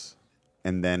spliffs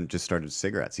and then just started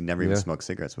cigarettes. He never even smoked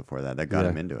cigarettes before that. That got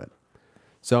him into it.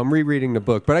 So I'm rereading the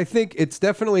book, but I think it's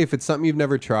definitely, if it's something you've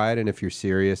never tried and if you're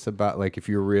serious about, like, if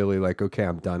you're really like, okay,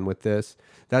 I'm done with this.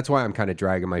 That's why I'm kind of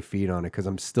dragging my feet on it, because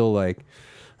I'm still like,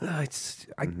 it's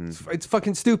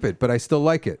fucking stupid, but I still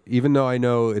like it, even though I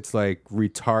know it's like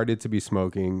retarded to be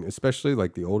smoking, especially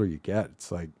like the older you get.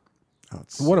 It's like,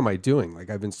 what am I doing?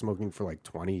 Like, I've been smoking for like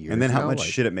 20 years. And then how now, much like,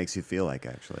 shit it makes you feel like,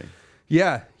 actually.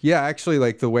 Yeah. Actually,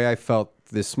 like the way I felt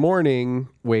this morning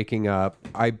waking up,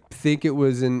 I think it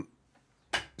wasn't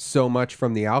so much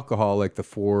from the alcohol, like the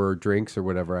 4 drinks or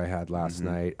whatever I had last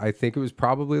night. I think it was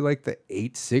probably like the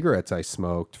 8 cigarettes I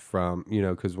smoked from,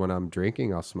 because when I'm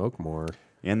drinking, I'll smoke more.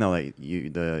 And the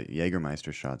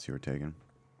Jägermeister shots you were taking.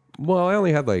 Well, I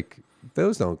only had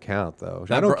those don't count though.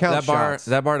 I don't count shots.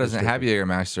 That bar doesn't have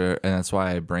Jägermeister, and that's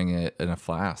why I bring it in a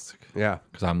flask. Yeah.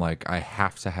 Because I'm like, I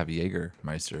have to have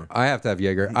Jägermeister. I have to have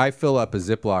Jaeger. I fill up a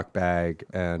Ziploc bag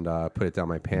and put it down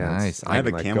my pants. Nice. I have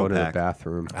a camel go to pack. the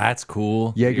bathroom. That's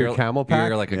cool. Jaeger camel pack?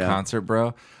 You're like a concert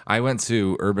bro. I went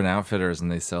to Urban Outfitters,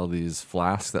 and they sell these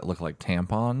flasks that look like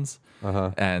tampons.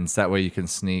 And so that way you can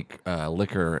sneak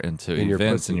liquor into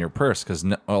events in your purse, because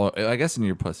I guess in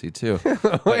your pussy too,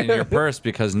 but in your purse,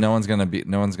 because no one's gonna be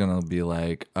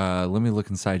like, let me look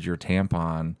inside your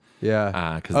tampon.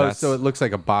 Yeah. So it looks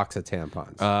like a box of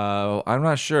tampons. I'm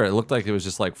not sure. It looked like it was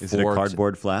just like Is it a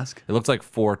cardboard flask? It looked like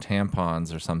 4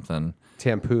 tampons or something.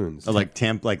 Tampoons. Oh,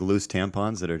 like loose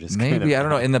tampons that are just maybe I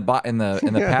don't know. In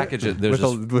the package, there's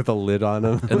with a lid on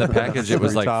them. In the package, it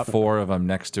was like 4 of them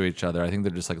next to each other. I think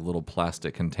they're just like little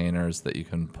plastic containers that you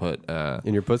can put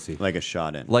in your pussy, like a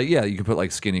shot in. Like you can put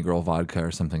like Skinny Girl vodka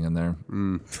or something in there.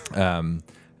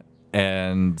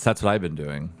 And that's what I've been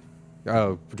doing.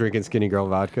 Oh, drinking Skinny Girl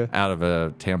vodka out of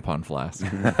a tampon flask.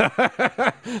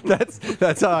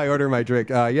 That's how I order my drink.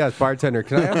 Yes, bartender,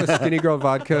 can I have a Skinny Girl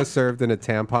vodka served in a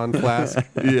tampon flask?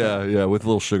 Yeah, with a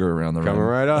little sugar around the rim. Coming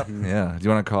right up. Yeah. Do you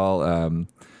want to call?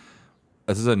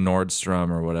 This is a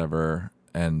Nordstrom or whatever,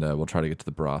 and we'll try to get to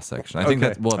the bra section. I think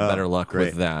that we'll have better luck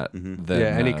with that than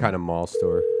any kind of mall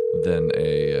store. Than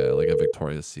a like a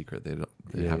Victoria's Secret.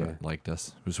 They haven't liked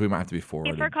us, so we might have to be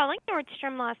forwarded. If we're calling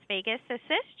Nordstrom Las Vegas, this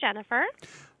is Jennifer.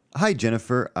 Hi,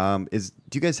 Jennifer. Do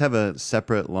you guys have a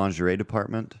separate lingerie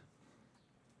department?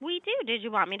 We do. Did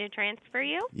you want me to transfer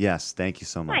you? Yes, thank you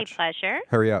so much. My pleasure.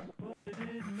 Hurry up.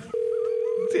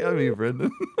 Damn you,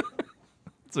 Brendan.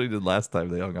 That's what he did last time.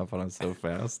 They hung up on him so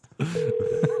fast.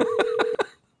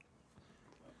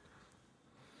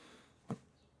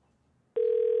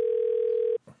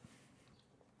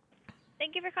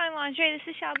 Thank you for calling Lingerie. This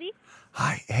is Shelby.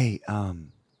 Hi. Hey.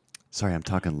 Sorry, I'm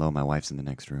talking low. My wife's in the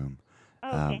next room.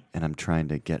 Oh, okay. And I'm trying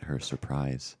to get her a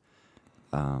surprise.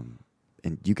 And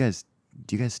do you guys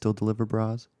still deliver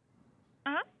bras?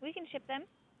 We can ship them.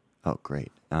 Oh,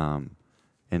 great. And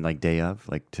like day of,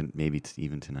 like maybe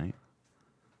even tonight.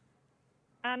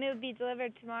 It would be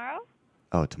delivered tomorrow.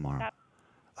 Oh, tomorrow.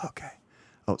 Okay.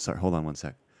 Oh, sorry. Hold on one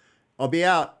sec. I'll be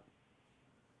out.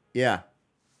 Yeah.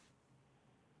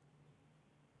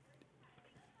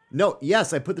 No.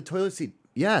 Yes, I put the toilet seat.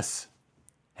 Yes.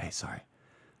 Hey, sorry.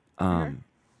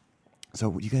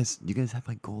 So do you guys have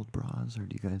like gold bras, or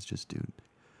do you guys just do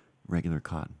regular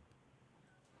cotton?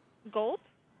 Gold?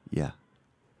 Yeah.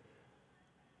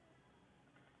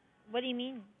 What do you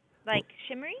mean? Like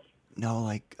shimmery? No,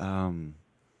 like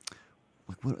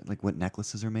what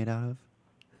necklaces are made out of?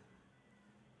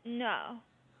 No.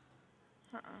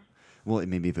 Well,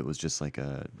 maybe if it was just like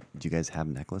do you guys have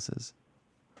necklaces?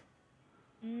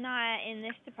 Not in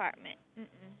this department.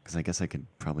 Because I guess I could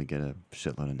probably get a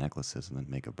shitload of necklaces and then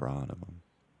make a bra out of them.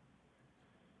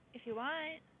 If you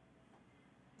want.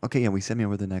 Okay, yeah, we send me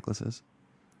over the necklaces.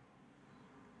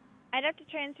 I'd have to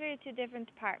transfer you to a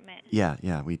different department.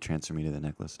 Yeah, we transfer me to the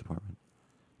necklace department.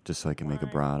 Just so I can make a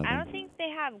bra out of them. I don't think they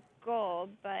have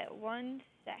gold, but 1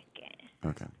 second.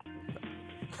 Okay.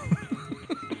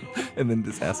 And then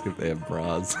just ask if they have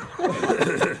bras.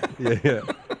 Yeah.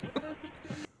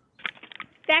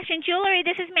 Fashion Jewelry,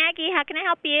 this is Maggie. How can I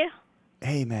help you?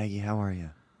 Hey, Maggie, how are you?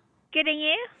 Good, and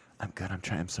you? I'm good.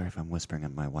 I'm sorry if I'm whispering.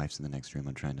 My wife's in the next room.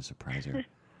 I'm trying to surprise her.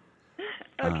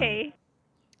 Okay.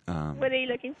 What are you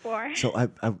looking for? So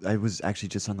I was actually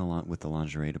just on the with the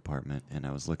lingerie department, and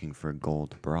I was looking for a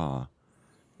gold bra.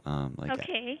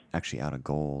 Okay. Actually out of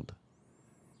gold.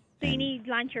 So you need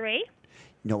lingerie?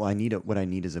 No, what I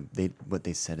need is what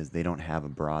they said is they don't have a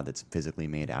bra that's physically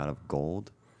made out of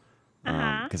gold.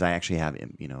 Because I actually have,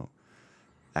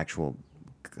 actual,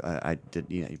 I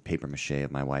did paper mache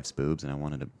of my wife's boobs, and I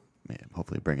wanted to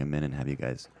hopefully bring them in and have you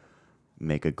guys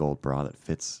make a gold bra that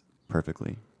fits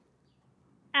perfectly.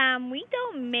 We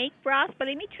don't make bras, but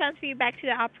let me transfer you back to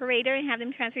the operator and have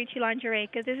them transfer you to lingerie,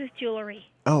 because this is jewelry.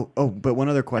 Oh, but one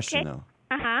other question though.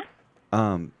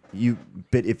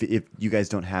 But if you guys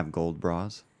don't have gold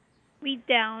bras? We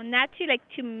don't. Not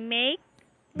to make.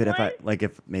 But how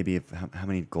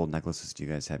many gold necklaces do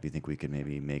you guys have? Do you think we could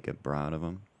maybe make a bra out of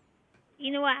them?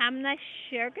 You know what? I'm not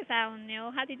sure because I don't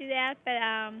know how to do that.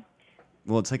 But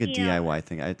well, it's like a DIY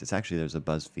thing. It's actually there's a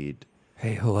BuzzFeed.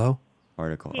 Hey, hello.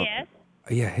 Article. Yes.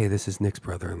 Yeah. Hey, this is Nick's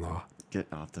brother-in-law.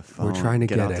 Get off the phone. We're trying to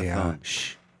get a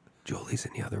shh. Julie's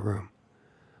in the other room.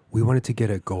 We wanted to get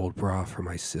a gold bra for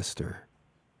my sister,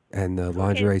 and the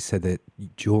lingerie said that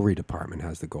jewelry department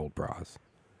has the gold bras.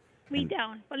 We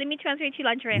don't. Well, let me transfer you to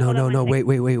lingerie. No.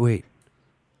 Wait.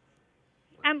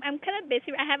 I'm kind of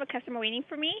busy. I have a customer waiting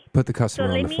for me. Put the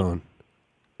customer on the phone.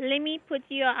 Let me put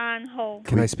you on hold.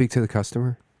 Can I speak to the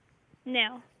customer?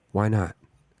 No. Why not?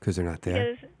 Because they're not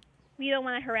there? Because we don't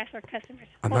want to harass our customers.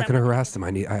 I'm not going to harass them.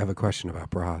 I have a question about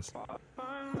bras.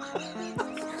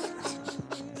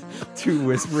 Two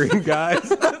whispering guys.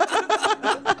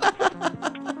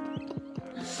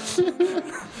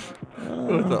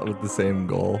 With the same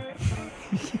goal.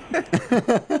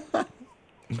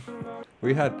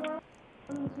 We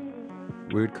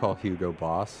would call Hugo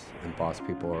Boss and boss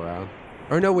people around.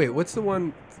 Or no, wait, what's the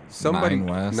one? Somebody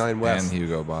Nine West and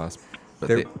Hugo Boss. But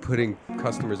they're putting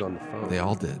customers on the phone. They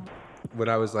all did. When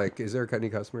I was like, is there any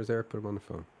customers there? Put them on the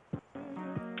phone.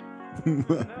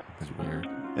 It's weird.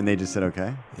 And they just said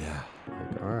okay? Yeah.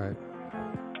 Like, all right.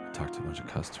 Talk to a bunch of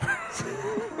customers.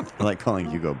 I like calling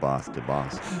Hugo Boss to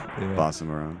boss. Yeah. Boss him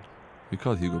around. We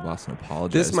called Hugo Boss and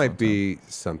apologized. This might be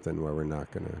something where we're not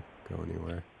going to go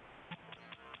anywhere.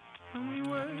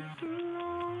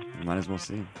 You might as well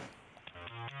see.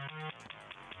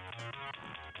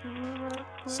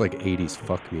 It's like 80s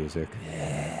fuck music.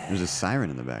 Yeah. There's a siren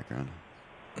in the background.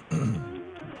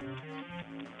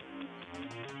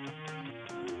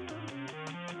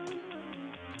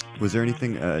 Was there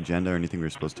anything, agenda or anything we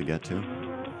were supposed to get to?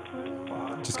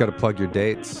 Just got to plug your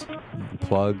dates,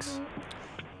 plugs.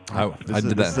 I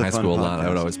did that in high school a lot. I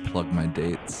would always plug my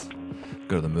dates.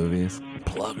 Go to the movies.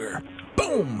 Plugger.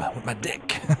 Boom! With my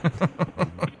dick.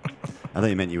 I thought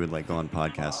you meant you would like go on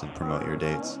podcasts and promote your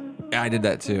dates. Yeah, I did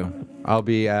that too. I'll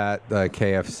be at the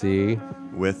KFC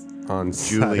on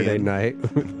Saturday night.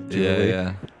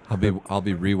 Yeah. I'll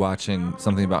be rewatching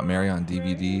Something About Mary on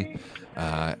DVD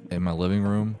In my living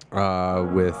room.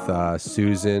 With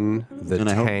Susan the And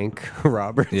I hope- Tank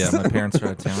Roberts. Yeah, my parents are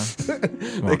out of town.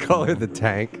 They call her the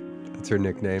Tank. That's her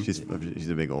nickname. She's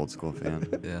a big old school fan.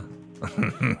 Yeah.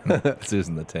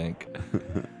 Susan the Tank.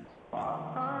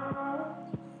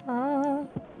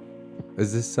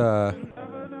 Is this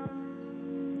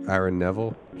Aaron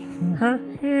Neville?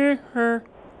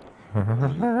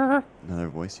 Another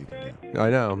voice you can do. I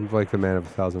know. I'm like the man of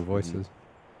 1,000 voices.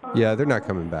 Yeah, they're not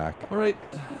coming back. All right.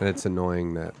 And it's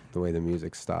annoying that the way the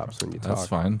music stops when you talk. That's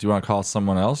fine. Do you want to call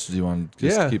someone else? Or do you want to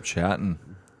just keep chatting?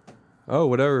 Oh,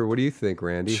 whatever. What do you think,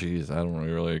 Randy? Jeez, I don't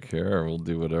really care. We'll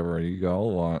do whatever you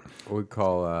all want. We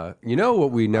call. You know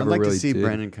what we never I'd like really to see did?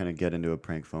 Brandon kind of get into a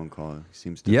prank phone call. He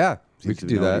seems to. Yeah, we seems could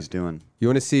to do know what that. he's doing. You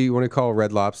want to see? You want to call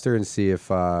Red Lobster and see if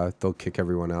they'll kick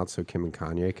everyone out so Kim and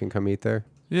Kanye can come eat there?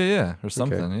 Yeah, or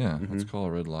something. Okay. Yeah, let's call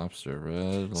a Red Lobster.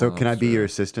 Red. So can I be Lobster. your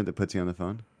assistant that puts you on the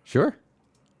phone? Sure.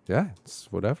 Yeah,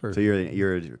 it's whatever. So you're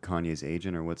Kanye's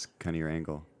agent, or what's kind of your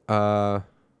angle?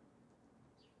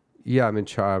 Yeah, I'm in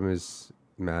charge. I'm his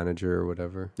manager or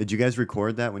whatever. Did you guys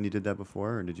record that when you did that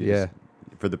before, or did you? Yeah.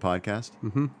 For the podcast.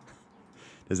 Mm-hmm.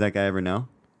 Does that guy ever know?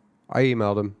 I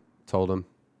emailed him, told him.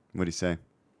 What'd he say?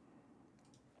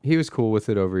 He was cool with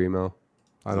it over email.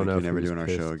 I don't know. You're if he never was doing our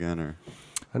pissed. show again, or?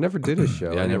 I never did a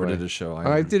show. Yeah, I never anyway. did a show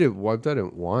I either. did it. I've done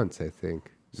it once, I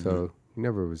think. So he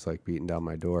never was like beating down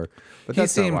my door. But He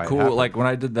that's not seemed why it cool. happened. Like when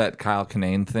I did that Kyle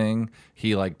Kinane thing,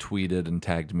 he like tweeted and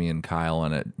tagged me and Kyle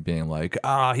in it, being like,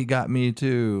 he got me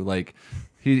too. Like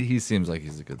he seems like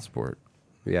he's a good sport.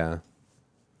 Yeah.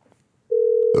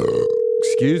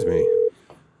 Excuse me.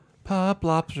 Pop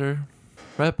lobster,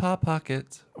 red pop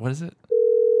pockets. What is it?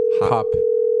 Pop.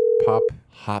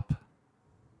 Hop.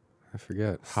 I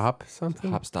forget. Hop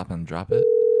something? Hop, stop, and drop it.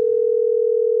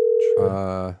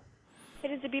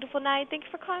 It is a beautiful night. Thank you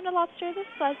for calling the Lobster. This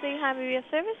is Leslie. How may we be of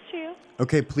service to you?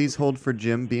 Okay, please hold for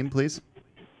Jim Beam, please.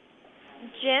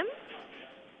 Jim?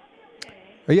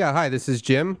 Oh, yeah, hi, this is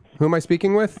Jim. Who am I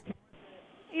speaking with?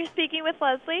 You're speaking with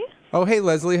Leslie. Oh, hey,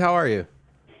 Leslie, how are you?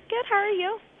 Good. How are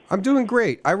you? I'm doing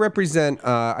great. I represent,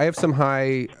 I have some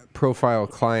high-profile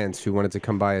clients who wanted to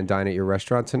come by and dine at your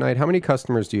restaurant tonight. How many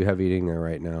customers do you have eating there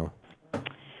right now?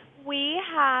 We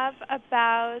have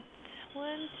about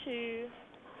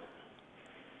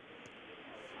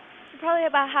we probably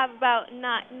have about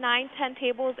 9-10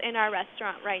 tables in our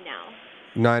restaurant right now.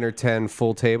 9 or 10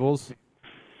 full tables?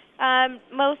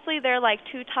 Mostly they're like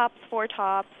 2 tops, 4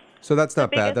 tops. So that's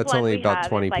not The bad. biggest That's one only we about have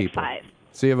 20 is like people. 5.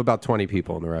 So you have about 20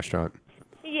 people in the restaurant.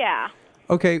 Yeah.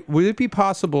 Okay, would it be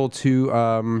possible to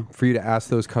for you to ask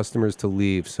those customers to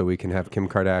leave so we can have Kim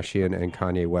Kardashian and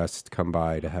Kanye West come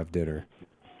by to have dinner?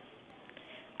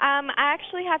 I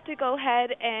actually have to go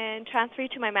ahead and transfer you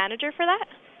to my manager for that.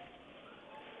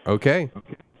 Okay.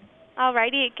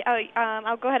 Alrighty.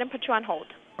 I'll go ahead and put you on hold.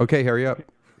 Okay, hurry up.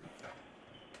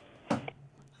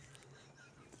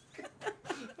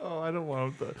 Oh, I don't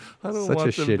want them. I don't Such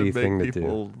want a them shitty to thing make to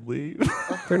people do. leave.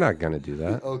 They're not going to do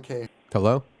that. Okay.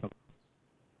 Hello?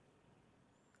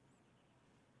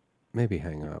 Maybe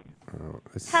hang up.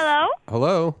 Hello?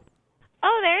 Hello?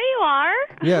 Oh, there you are.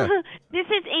 Yeah. This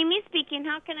is Amy speaking.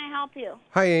 How can I help you?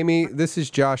 Hi, Amy. This is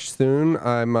Josh Thune.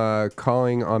 I'm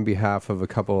calling on behalf of a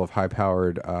couple of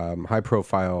high-powered,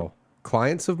 high-profile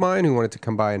clients of mine who wanted to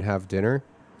come by and have dinner.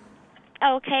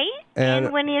 Okay.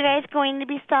 And when are you guys going to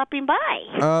be stopping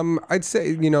by? I'd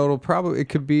say,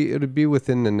 it'd be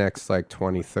within the next like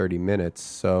 20, 30 minutes.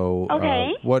 So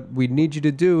Okay. What we need you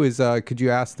to do is, could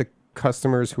you ask the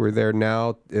customers who are there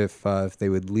now if they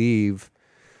would leave,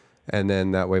 and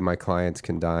then that way my clients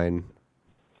can dine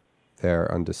there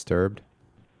undisturbed?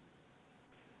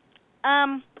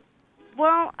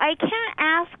 Well, I can't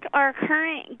ask our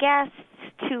current guests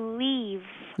to leave.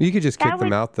 You could just kick That them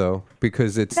would- out though,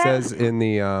 because it says in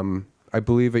the, I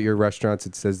believe at your restaurants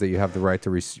it says that you have the right to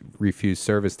refuse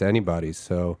service to anybody.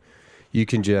 So you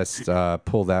can just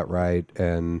pull that right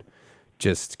and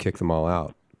just kick them all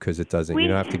out, because it doesn't. You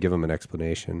don't have to give them an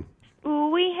explanation.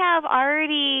 We have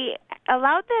already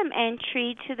allowed them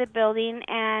entry to the building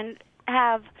and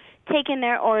have taken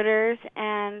their orders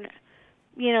and,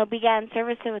 began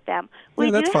service with them. We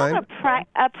Yeah, that's do have fine.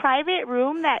 a private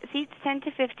room that seats 10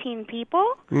 to 15 people.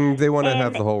 They want to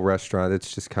have And- the whole restaurant.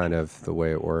 It's just kind of the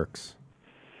way it works.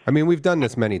 I mean, we've done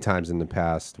this many times in the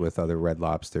past with other Red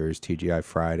Lobsters, TGI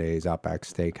Fridays, Outback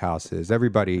Steakhouses.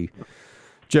 Everybody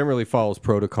generally follows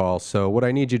protocol. So what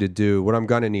I'm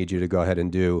going to need you to go ahead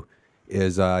and do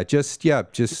is just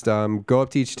go up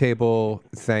to each table,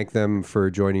 thank them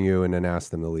for joining you, and then ask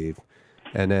them to leave.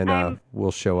 And then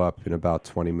we'll show up in about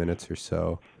 20 minutes or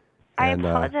so. I And,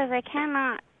 apologize. I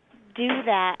cannot do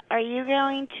that, are you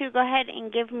going to go ahead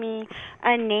and give me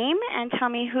a name and tell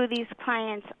me who these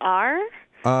clients are?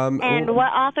 And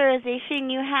what authorization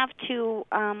you have to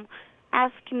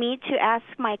ask me to ask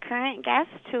my current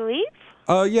guests to leave?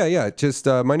 Yeah. Just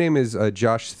my name is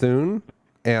Josh Thune,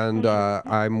 and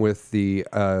I'm with the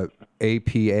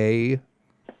APA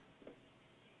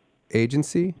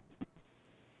agency.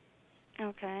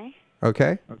 Okay.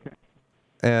 Okay.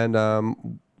 And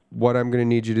what I'm going to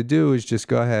need you to do is just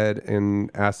go ahead and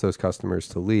ask those customers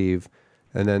to leave,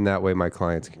 and then that way my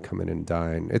clients can come in and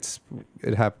dine.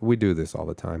 We do this all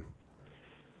the time.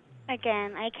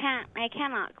 Again, I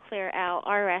cannot clear out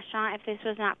our restaurant if this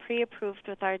was not pre-approved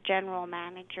with our general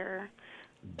manager.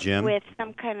 Jim? With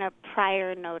some kind of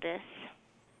prior notice.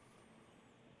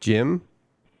 Jim?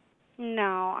 No,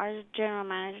 our general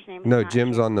manager's name is No, not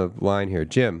Jim's on the line here.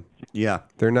 Jim. Yeah.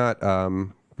 They're not.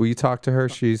 Will you talk to her?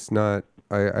 She's not.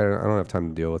 I don't have time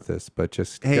to deal with this, but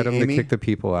just Hey, get them Amy? to kick the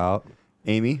people out.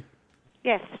 Amy?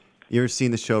 Yes. You ever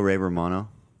seen the show Ray Romano?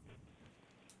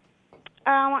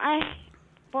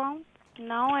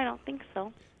 No, I don't think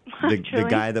so. The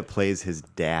guy that plays his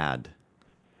dad.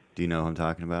 Do you know who I'm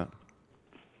talking about?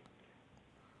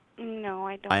 No,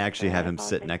 I don't. I actually have him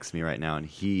sit next to me right now, and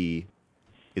he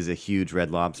is a huge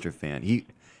Red Lobster fan.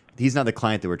 He's not the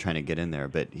client that we're trying to get in there,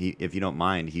 but if you don't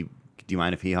mind, do you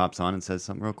mind if he hops on and says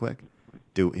something real quick?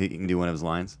 He can do one of his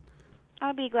lines?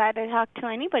 I'll be glad to talk to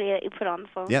anybody that you put on the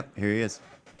phone. Yep, here he is.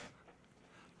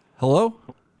 Hello?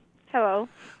 Hello.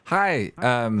 Hi.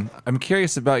 I'm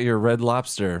curious about your Red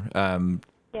Lobster.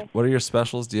 Yes. What are your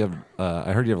specials? Do you have?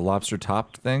 I heard you have lobster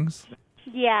topped things.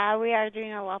 Yeah, we are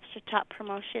doing a lobster top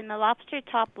promotion. The lobster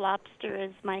top lobster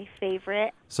is my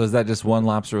favorite. So is that just one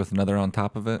lobster with another on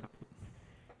top of it?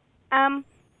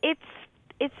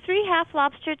 It's 3 half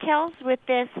lobster tails with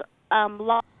this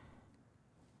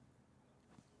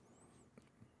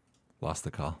Lost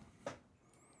the call.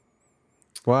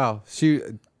 Wow,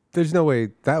 there's no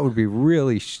way that would be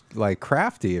really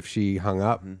crafty if she hung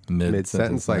up mid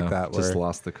sentence like that. Just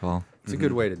lost the call. It's a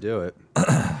good way to do it.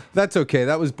 That's okay.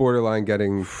 That was borderline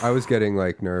I was getting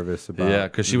nervous about. Yeah,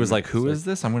 because she was like, "Who is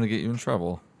this? I'm going to get you in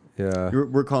trouble." Yeah.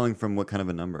 We're calling from what kind of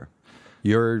a number?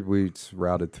 We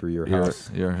routed through your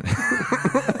house. Your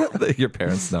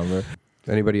parents' number.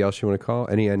 Anybody else you want to call?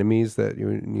 Any enemies that you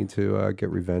need to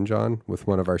get revenge on with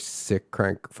one of our sick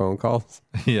crank phone calls?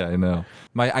 Yeah, I know.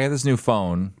 I got this new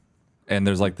phone, and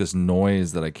there's this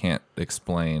noise that I can't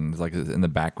explain. It's in the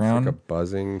background. It's like a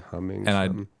buzzing, humming.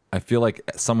 And I feel like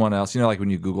someone else, when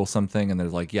you Google something and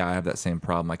there's I have that same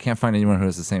problem. I can't find anyone who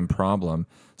has the same problem,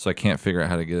 so I can't figure out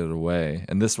how to get it away.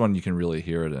 And this one you can really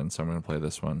hear it in, so I'm going to play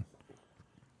this one.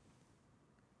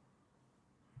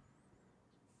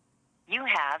 You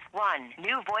have one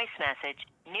new voice message.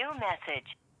 New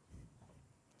message.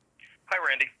 Hi,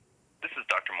 Randy. This is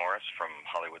Dr. Morris from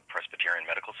Hollywood Presbyterian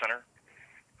Medical Center.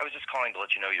 I was just calling to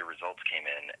let you know your results came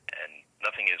in, and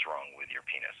nothing is wrong with your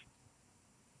penis.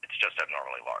 It's just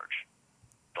abnormally large.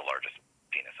 The largest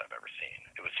penis I've ever seen.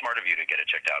 It was smart of you to get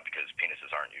it checked out because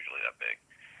penises aren't usually that big.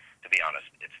 To be honest,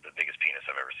 it's the biggest penis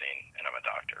I've ever seen, and I'm a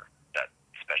doctor that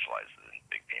specializes in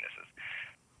big penises.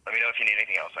 Let me know if you need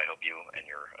anything else. I hope you and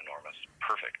your enormous,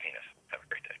 perfect penis have a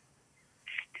great day.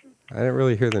 I didn't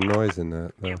really hear the noise in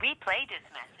that. To replay this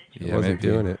message. I wasn't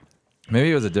doing it. Maybe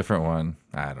it was a different one.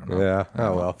 I don't know. Yeah.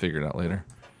 Oh, well. I'll figure it out later.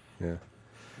 Yeah.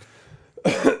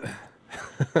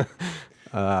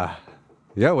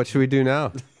 Yeah, what should we do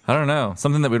now? I don't know.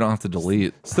 Something that we don't have to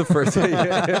delete. It's the first thing.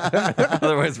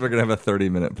 Otherwise, we're going to have a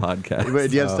 30-minute podcast.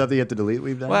 Wait, do you have stuff that you have to delete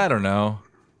we've done? Well, I don't know.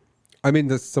 I mean,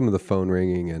 there's some of the phone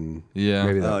ringing and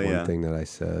maybe that one thing that I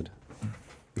said.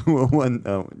 You don't want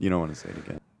to say it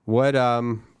again. What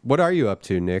are you up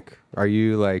to, Nick? Are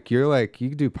you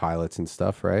you do pilots and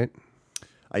stuff, right?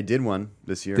 I did one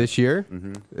this year. This year?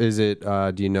 Mm-hmm. Is it,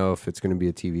 do you know if it's going to be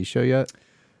a TV show yet?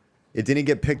 It didn't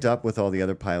get picked up with all the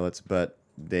other pilots, but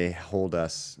they hold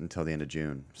us until the end of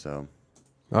June. So,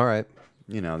 all right.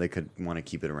 They could want to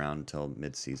keep it around until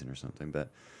mid-season or something, but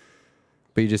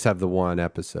you just have the one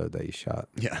episode that you shot.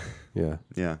 Yeah. Yeah.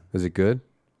 Yeah. Is it good?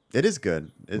 It is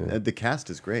good. The cast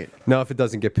is great. Now, if it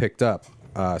doesn't get picked up,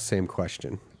 same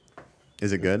question.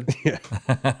 Is it good? Yeah.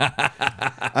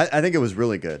 I think it was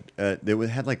really good. It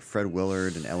had Fred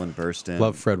Willard and Ellen Burstyn.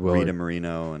 Love Fred Willard. Rita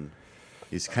Moreno, and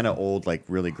these kind of old,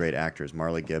 really great actors.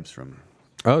 Marla Gibbs from...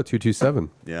 Oh, 227.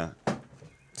 Yeah.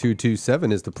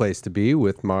 227 is the place to be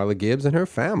with Marla Gibbs and her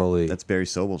family. That's Barry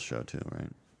Sobel's show, too, right?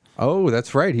 Oh,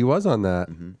 that's right. He was on that.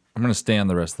 Mm-hmm. I'm going to stay on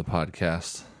the rest of the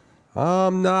podcast.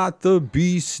 I'm not the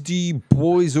Beastie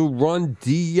Boys who run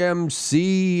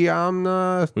DMC. I'm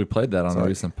not. We played that on a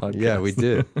recent podcast. Yeah, we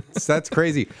did. That's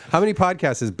crazy. How many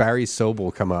podcasts has Barry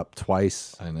Sobel come up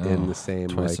twice in the same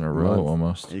twice in a row month?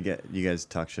 almost? You guys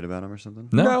talk shit about him or something?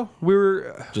 No, we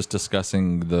were just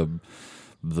discussing the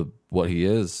what he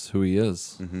is, who he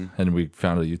is, and we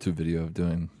found a YouTube video of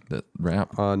doing that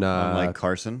rap on like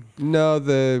Carson. No,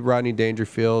 the Rodney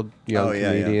Dangerfield Young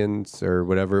yeah. Comedians or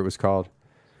whatever it was called.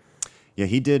 Yeah,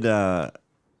 he did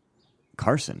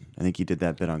Carson. I think he did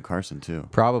that bit on Carson too.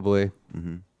 Probably.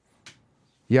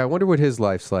 Yeah, I wonder what his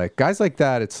life's like. Guys like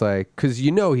that, it's like, because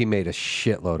he made a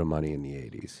shitload of money in the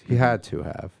 80s. He had to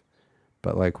have.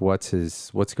 But like, what's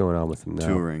going on with him now?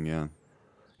 Touring, yeah.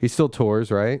 He still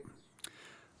tours, right?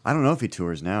 I don't know if he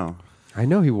tours now. I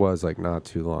know he was like not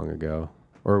too long ago.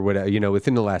 Or whatever,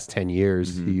 within the last 10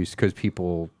 years, he used, because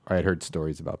I had heard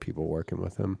stories about people working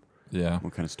with him. Yeah.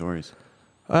 What kind of stories?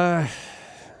 I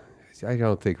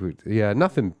don't think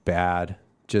nothing bad.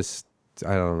 Just,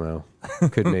 I don't know.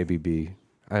 Could maybe be,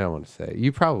 I don't want to say.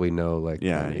 You probably know, like,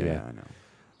 Yeah, I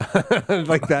know.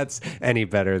 like that's any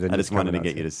better than I just wanted to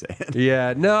get you to say it.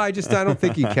 Yeah, no, I don't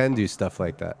think you can do stuff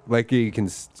like that. Like you can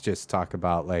just talk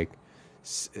about like,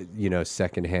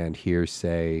 secondhand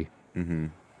hearsay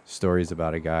stories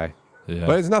about a guy. Yeah.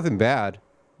 But it's nothing bad.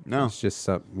 No, it's just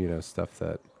some stuff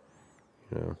that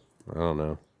I don't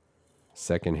know.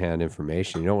 Secondhand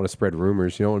information. You don't want to spread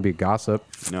rumors. You don't want to be a gossip.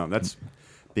 No,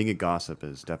 being a gossip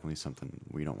is definitely something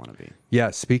we don't want to be.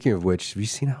 Yeah. Speaking of which, have you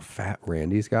seen how fat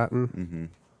Randy's gotten?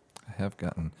 I have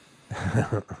gotten.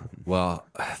 Well,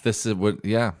 this is what.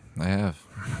 Yeah, I have.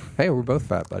 Hey, we're both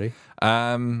fat, buddy.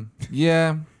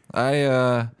 Yeah,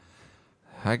 I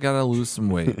gotta lose some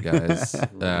weight, guys.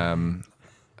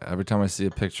 Every time I see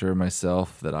a picture of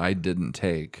myself that I didn't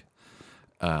take.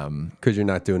 Because you're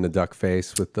not doing the duck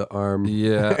face with the arm.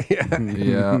 Yeah.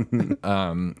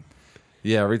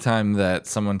 Yeah. Every time that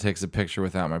someone takes a picture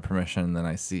without my permission, then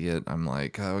I see it, I'm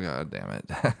like, oh God damn it.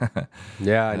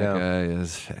 Yeah, I know. That guy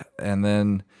is fat. And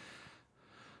then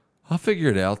I'll figure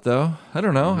it out, though. I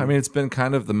don't know. I mean, it's been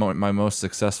kind of my most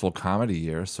successful comedy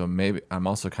year, so maybe I'm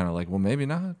also kind of like, well, maybe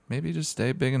not. Maybe just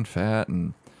stay big and fat,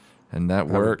 and that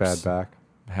works. Have a bad back.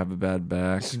 Have a bad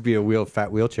back. Should be a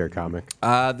fat wheelchair comic.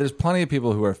 There's plenty of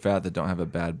people who are fat that don't have a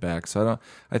bad back. So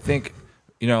I think,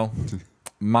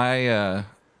 my,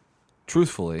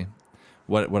 truthfully,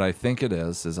 what I think it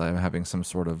is I'm having some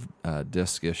sort of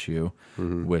disc issue,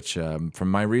 which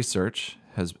from my research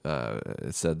has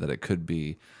it said that it could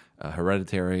be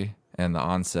hereditary, and the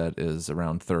onset is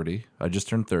around 30. I just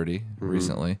turned 30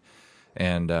 recently,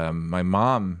 and my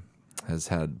mom has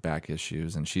had back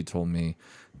issues, and she told me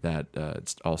that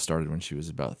it all started when she was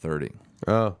about 30.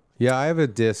 Oh, yeah, I have a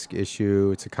disc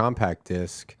issue. It's a compact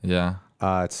disc. Yeah.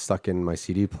 It's stuck in my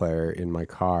CD player in my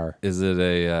car. Is it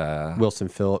a Wilson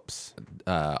Phillips?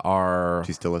 Do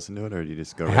you still listen to it, or do you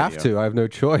just go radio? I have to. I have no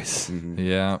choice.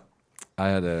 Yeah. I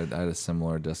had a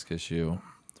similar disc issue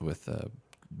with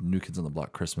New Kids on the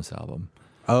Block Christmas album.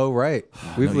 Oh, right.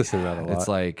 We've listened to that a lot. It's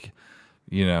like,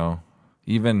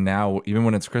 even now, even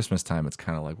when it's Christmas time, it's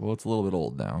kind of like, well, it's a little bit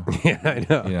old now. Yeah, I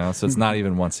know. So it's not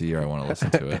even once a year I want to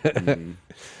listen to it.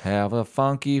 Have a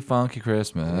funky, funky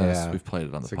Christmas. Yeah. We've played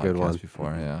it on the It's a good one. podcast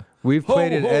before, yeah. We've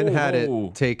played it and had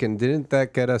it taken. Didn't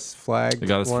that get us flagged? It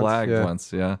got us once? flagged Yeah.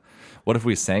 once, yeah. What if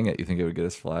we sang it? You think it would get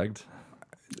us flagged?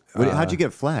 How'd you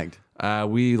get flagged?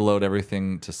 We load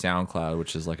everything to SoundCloud,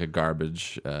 which is like a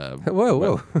garbage.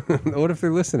 Whoa. What if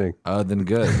they're listening? Then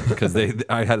good, because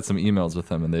I had some emails with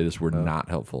them and they just were not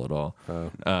helpful at all.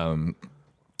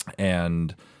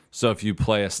 And so if you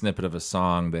play a snippet of a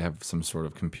song, they have some sort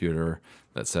of computer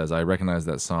that says, I recognize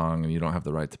that song and you don't have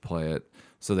the right to play it.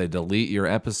 So they delete your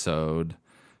episode.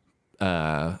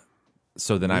 So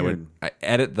then I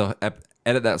edit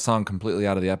that song completely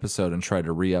out of the episode and try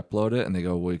to re-upload it. And they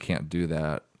go, well, you can't do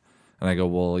that. And I go,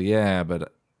 well, yeah,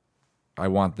 but I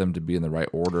want them to be in the right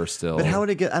order still. But how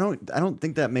would it get? I don't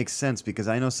think that makes sense, because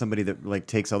I know somebody that like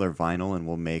takes all their vinyl and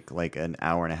will make like an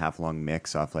hour and a half long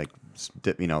mix off like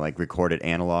like recorded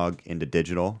analog into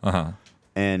digital.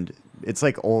 And it's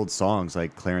like old songs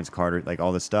like Clarence Carter, like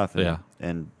all this stuff. And, Yeah.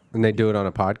 And they do it on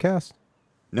a podcast?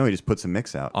 No, he just puts a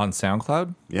mix out on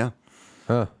SoundCloud. Yeah.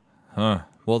 Huh.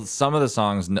 Well, some of the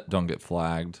songs don't get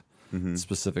flagged.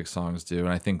 Specific songs do, and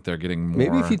I think they're getting more.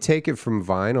 Maybe if you take it from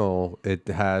vinyl, it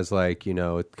has like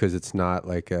because it's not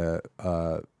like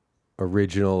a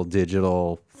original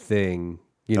digital thing.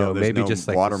 Maybe no just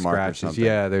like watermark or scratches. something.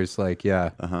 Yeah, there's like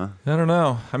I don't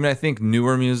know. I mean, I think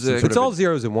newer music. It's all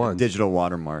zeros and ones. Digital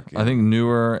watermark. Yeah. I think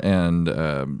newer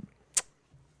and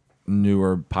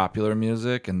newer popular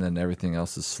music, and then everything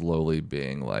else is slowly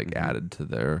being like added to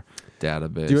their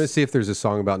database. Do you want to see if there's a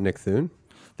song about Nick Thune?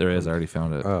 There is. I already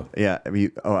found it. Oh. Yeah.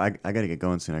 I got to get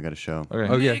going soon. I got a show.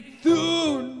 Okay. Oh, yeah. Nick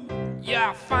Thune, you're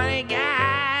a funny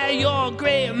guy. You're a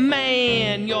great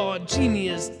man. You're a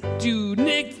genius, dude.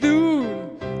 Nick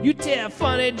Thune, you tell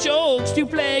funny jokes. You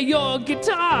play your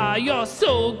guitar. You're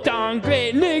so darn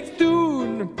great. Nick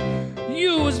Thune,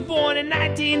 you was born in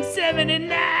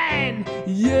 1979.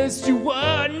 Yes, you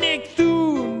were. Nick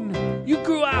Thune, you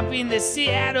grew up in the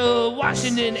Seattle,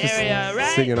 Washington area,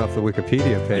 right? Singing off the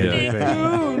Wikipedia page. Nick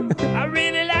Thune, I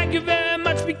really like you very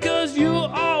much because you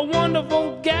are a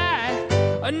wonderful guy.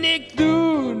 Nick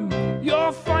Thune, you're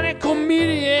a funny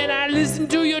comedian. I listen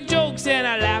to your jokes and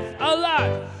I laugh a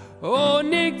lot. Oh,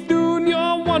 Nick Thune, you're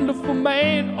a wonderful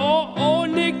man. Oh,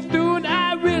 Nick Thune,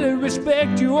 I really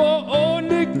respect you. Oh,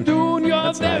 Nick Thune,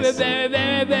 you're very, nice. very,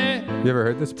 very, very You ever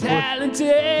heard this before?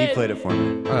 talented. He played it for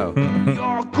me. Oh.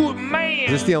 You're a good man.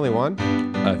 Is this the only one?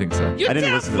 I think so. You I didn't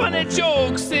tell listen to the funny whole thing.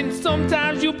 jokes, and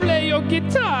sometimes you play your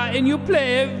guitar, and you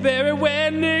play it very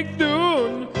well, Nick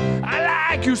Thune. I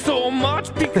like you so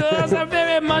much because I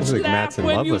very much Looks like laugh Matt's in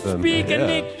when love you with him. speak, Yeah.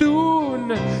 Nick Thune.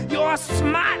 You're a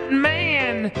smart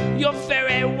man. You're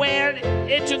very well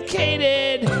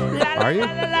educated. Are you?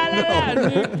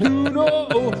 Nick Thune, oh,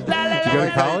 oh, la, la, Did you go to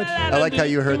la, college? la, la, I like how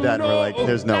you heard that and we're like,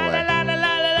 there's no la, way. la, la,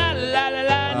 la, la, la,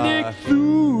 la, la, Nick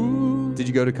Thune. Did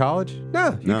you go to college?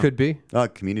 No, you No. could be.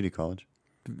 Community college.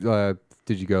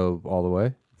 Did you go all the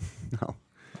way? No.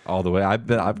 All the way. I've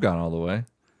gone all the way.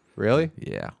 Really?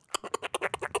 Yeah.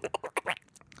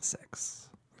 Sex.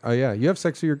 Oh, yeah. You have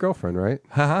sex with your girlfriend, right?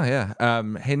 Haha, yeah.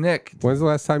 Hey, Nick. When's the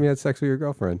last time you had sex with your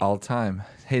girlfriend? All time.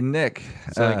 Hey, Nick.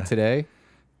 So, like today?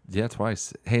 Yeah,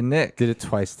 twice. Hey, Nick. Did it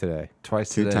twice today. Twice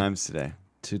Two today. times today.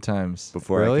 2 times.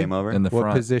 Before Really? I came over. In the What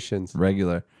front. positions?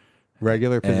 Regular.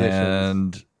 Regular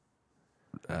positions.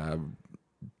 And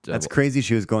That's crazy.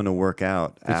 She was going to work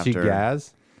out Did after. she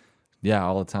gaz? yeah,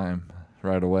 all the time.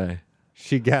 Right away.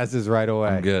 She gases right away.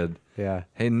 I'm good. Yeah.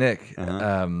 Hey, Nick.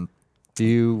 Do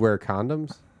you wear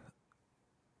condoms?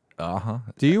 Uh-huh.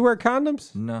 Do you wear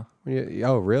condoms? No.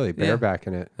 Oh, really? Yeah.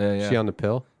 Barebacking it. Yeah, Is yeah. she on the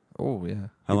pill? Oh, yeah.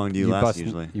 How long do you last bust,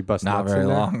 usually? You bust Not nuts very in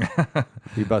there? long.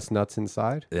 You bust nuts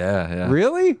inside? Yeah, yeah.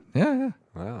 Really? Yeah, yeah.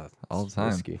 Wow. All the time.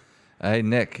 Risky. Hey,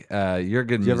 Nick, you're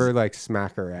good. Do you ever like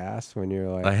smack her ass when you're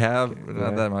like? I have. yeah,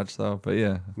 Not that much, though. But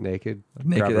yeah. Naked?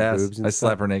 Naked Grab her ass. boobs and I slap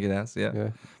stuff? her naked ass. Yeah. Yeah.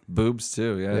 Boobs,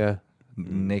 too. Yeah. Yeah.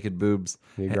 Naked boobs.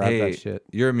 You grab hey, that shit.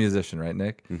 You're a musician, right,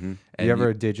 Nick? Mm-hmm. And You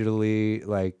ever digitally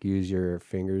like use your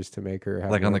fingers to make her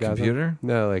have Like an on the orgasm? computer?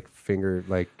 No, like finger,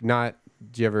 like not.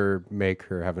 Do you ever make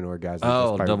her have an orgasm?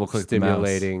 Oh, just by double click the mouse.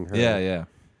 stimulating her? Yeah, yeah.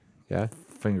 Yeah.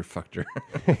 Finger fucked her.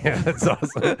 Yeah, that's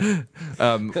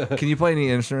awesome. Can you play any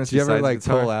instruments? Do you ever besides like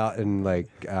guitar? pull out and like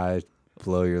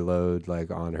blow your load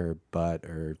like on her butt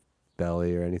or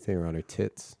belly or anything, or on her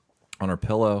tits? On her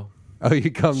pillow. Oh,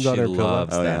 you comes on She her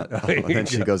loves pillow. Oh, yeah. Oh, you Then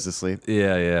she go. goes to sleep.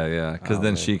 Yeah, yeah, yeah. Because Oh,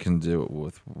 then man. she can do it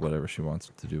with whatever she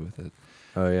wants to do with it.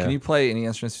 Oh yeah. Can you play any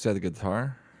instruments besides the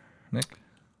guitar, Nick?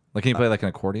 Like, can you play like an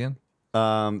accordion?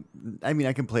 I mean,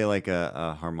 I can play like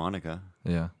a harmonica.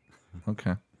 Yeah.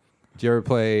 Okay. Do you ever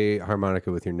play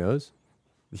harmonica with your nose?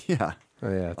 Yeah. Oh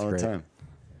yeah, that's all great. the time.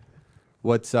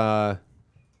 What's Are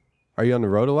you on the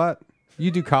road a lot?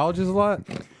 You do colleges a lot?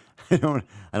 I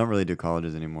don't really do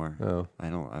colleges anymore. Oh, I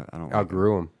don't.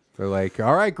 outgrew them. They're like,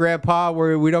 all right, Grandpa,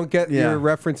 we don't get Yeah. your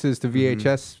references to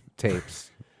VHS tapes.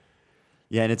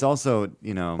 Yeah, and it's also,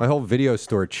 you know, My whole video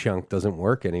store chunk doesn't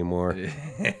work anymore.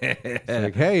 It's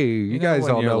like, hey, you know guys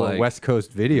when all you're know like- what West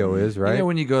Coast video is, right? You know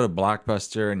when you go to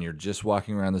Blockbuster and you're just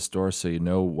walking around the store so you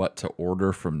know what to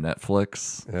order from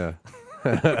Netflix? Yeah.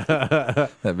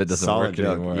 That bit doesn't solid work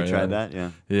joke. anymore. You yeah. tried that?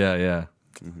 Yeah. Yeah, yeah.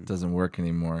 Doesn't work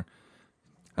anymore.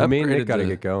 I mean, Nick Upgraded got to to-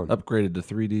 get going. Upgraded to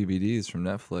 3 DVDs from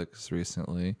Netflix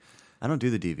recently. I don't do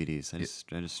the DVDs. I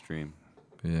just stream.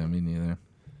 Yeah, me neither.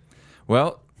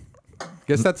 Well,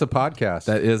 Guess that's a podcast.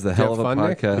 that is the Did you hell have of a fun,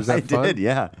 Nick? podcast. Was that I fun? did.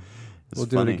 Yeah. It's We'll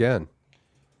do funny. it again.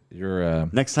 You're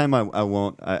Next time I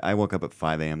won't. I woke up at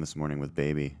 5 a.m. this morning with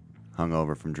baby,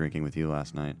 hungover from drinking with you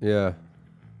last night. Yeah.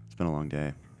 It's been a long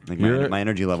day. Like You're- my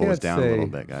energy level was Can't down a little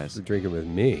say bit, guys. Drinking with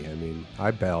me. I mean, I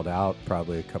bailed out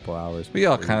probably a couple hours. we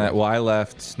all before you kind of. did. Well, I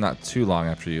left not too long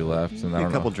after you left, and I A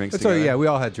don't couple know. drinks That's together. all. Yeah, we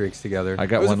all had drinks together. I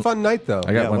got it was one- a fun night though.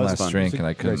 I got Yeah, it one was last fun. drink It was and a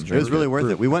I couldn't nice It drink. was really worth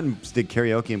Group. it. We went and did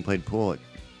karaoke and played pool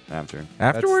after.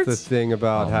 Afterwards, That's the thing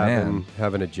about Oh,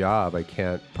 having a job. I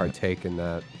can't partake in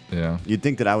that. yeah. You'd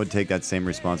think that I would take that same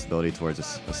responsibility towards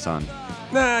a son.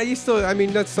 Nah, you still. I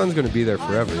mean, that sun's going to be there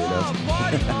forever. You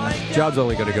know. Job's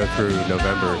only going to go through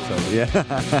November. So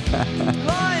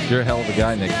Yeah. You're a hell of a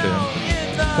guy, Nick. Thune.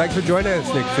 Thanks for joining us,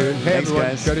 Nick Thune. Hey, Thanks, everyone,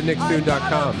 guys. go to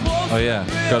nickthune.com. Oh, yeah.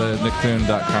 Go to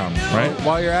nickthune.com, right?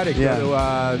 While you're at it, go to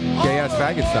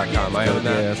gayassfaggots.com. I own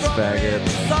that.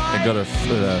 Faggots. And go to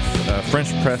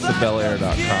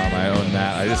FrenchPressBelAir.com. I own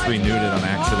that. I just renewed it on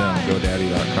accident on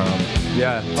GoDaddy.com.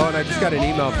 Yeah. Oh, and I just got an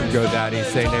email from GoDaddy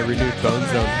saying they renewed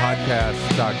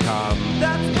BoneZonePodcast.com.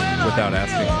 Without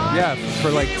asking. Yeah,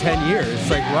 for like 10 years. It's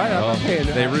like, what? I'm paying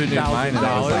They renewed mine and it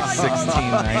was like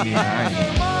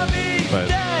 $16.99. But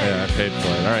yeah, I paid for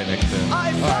it. All right, Nick Thune. All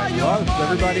right, well,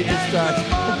 everybody just...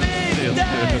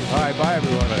 All right, bye,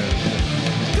 everyone.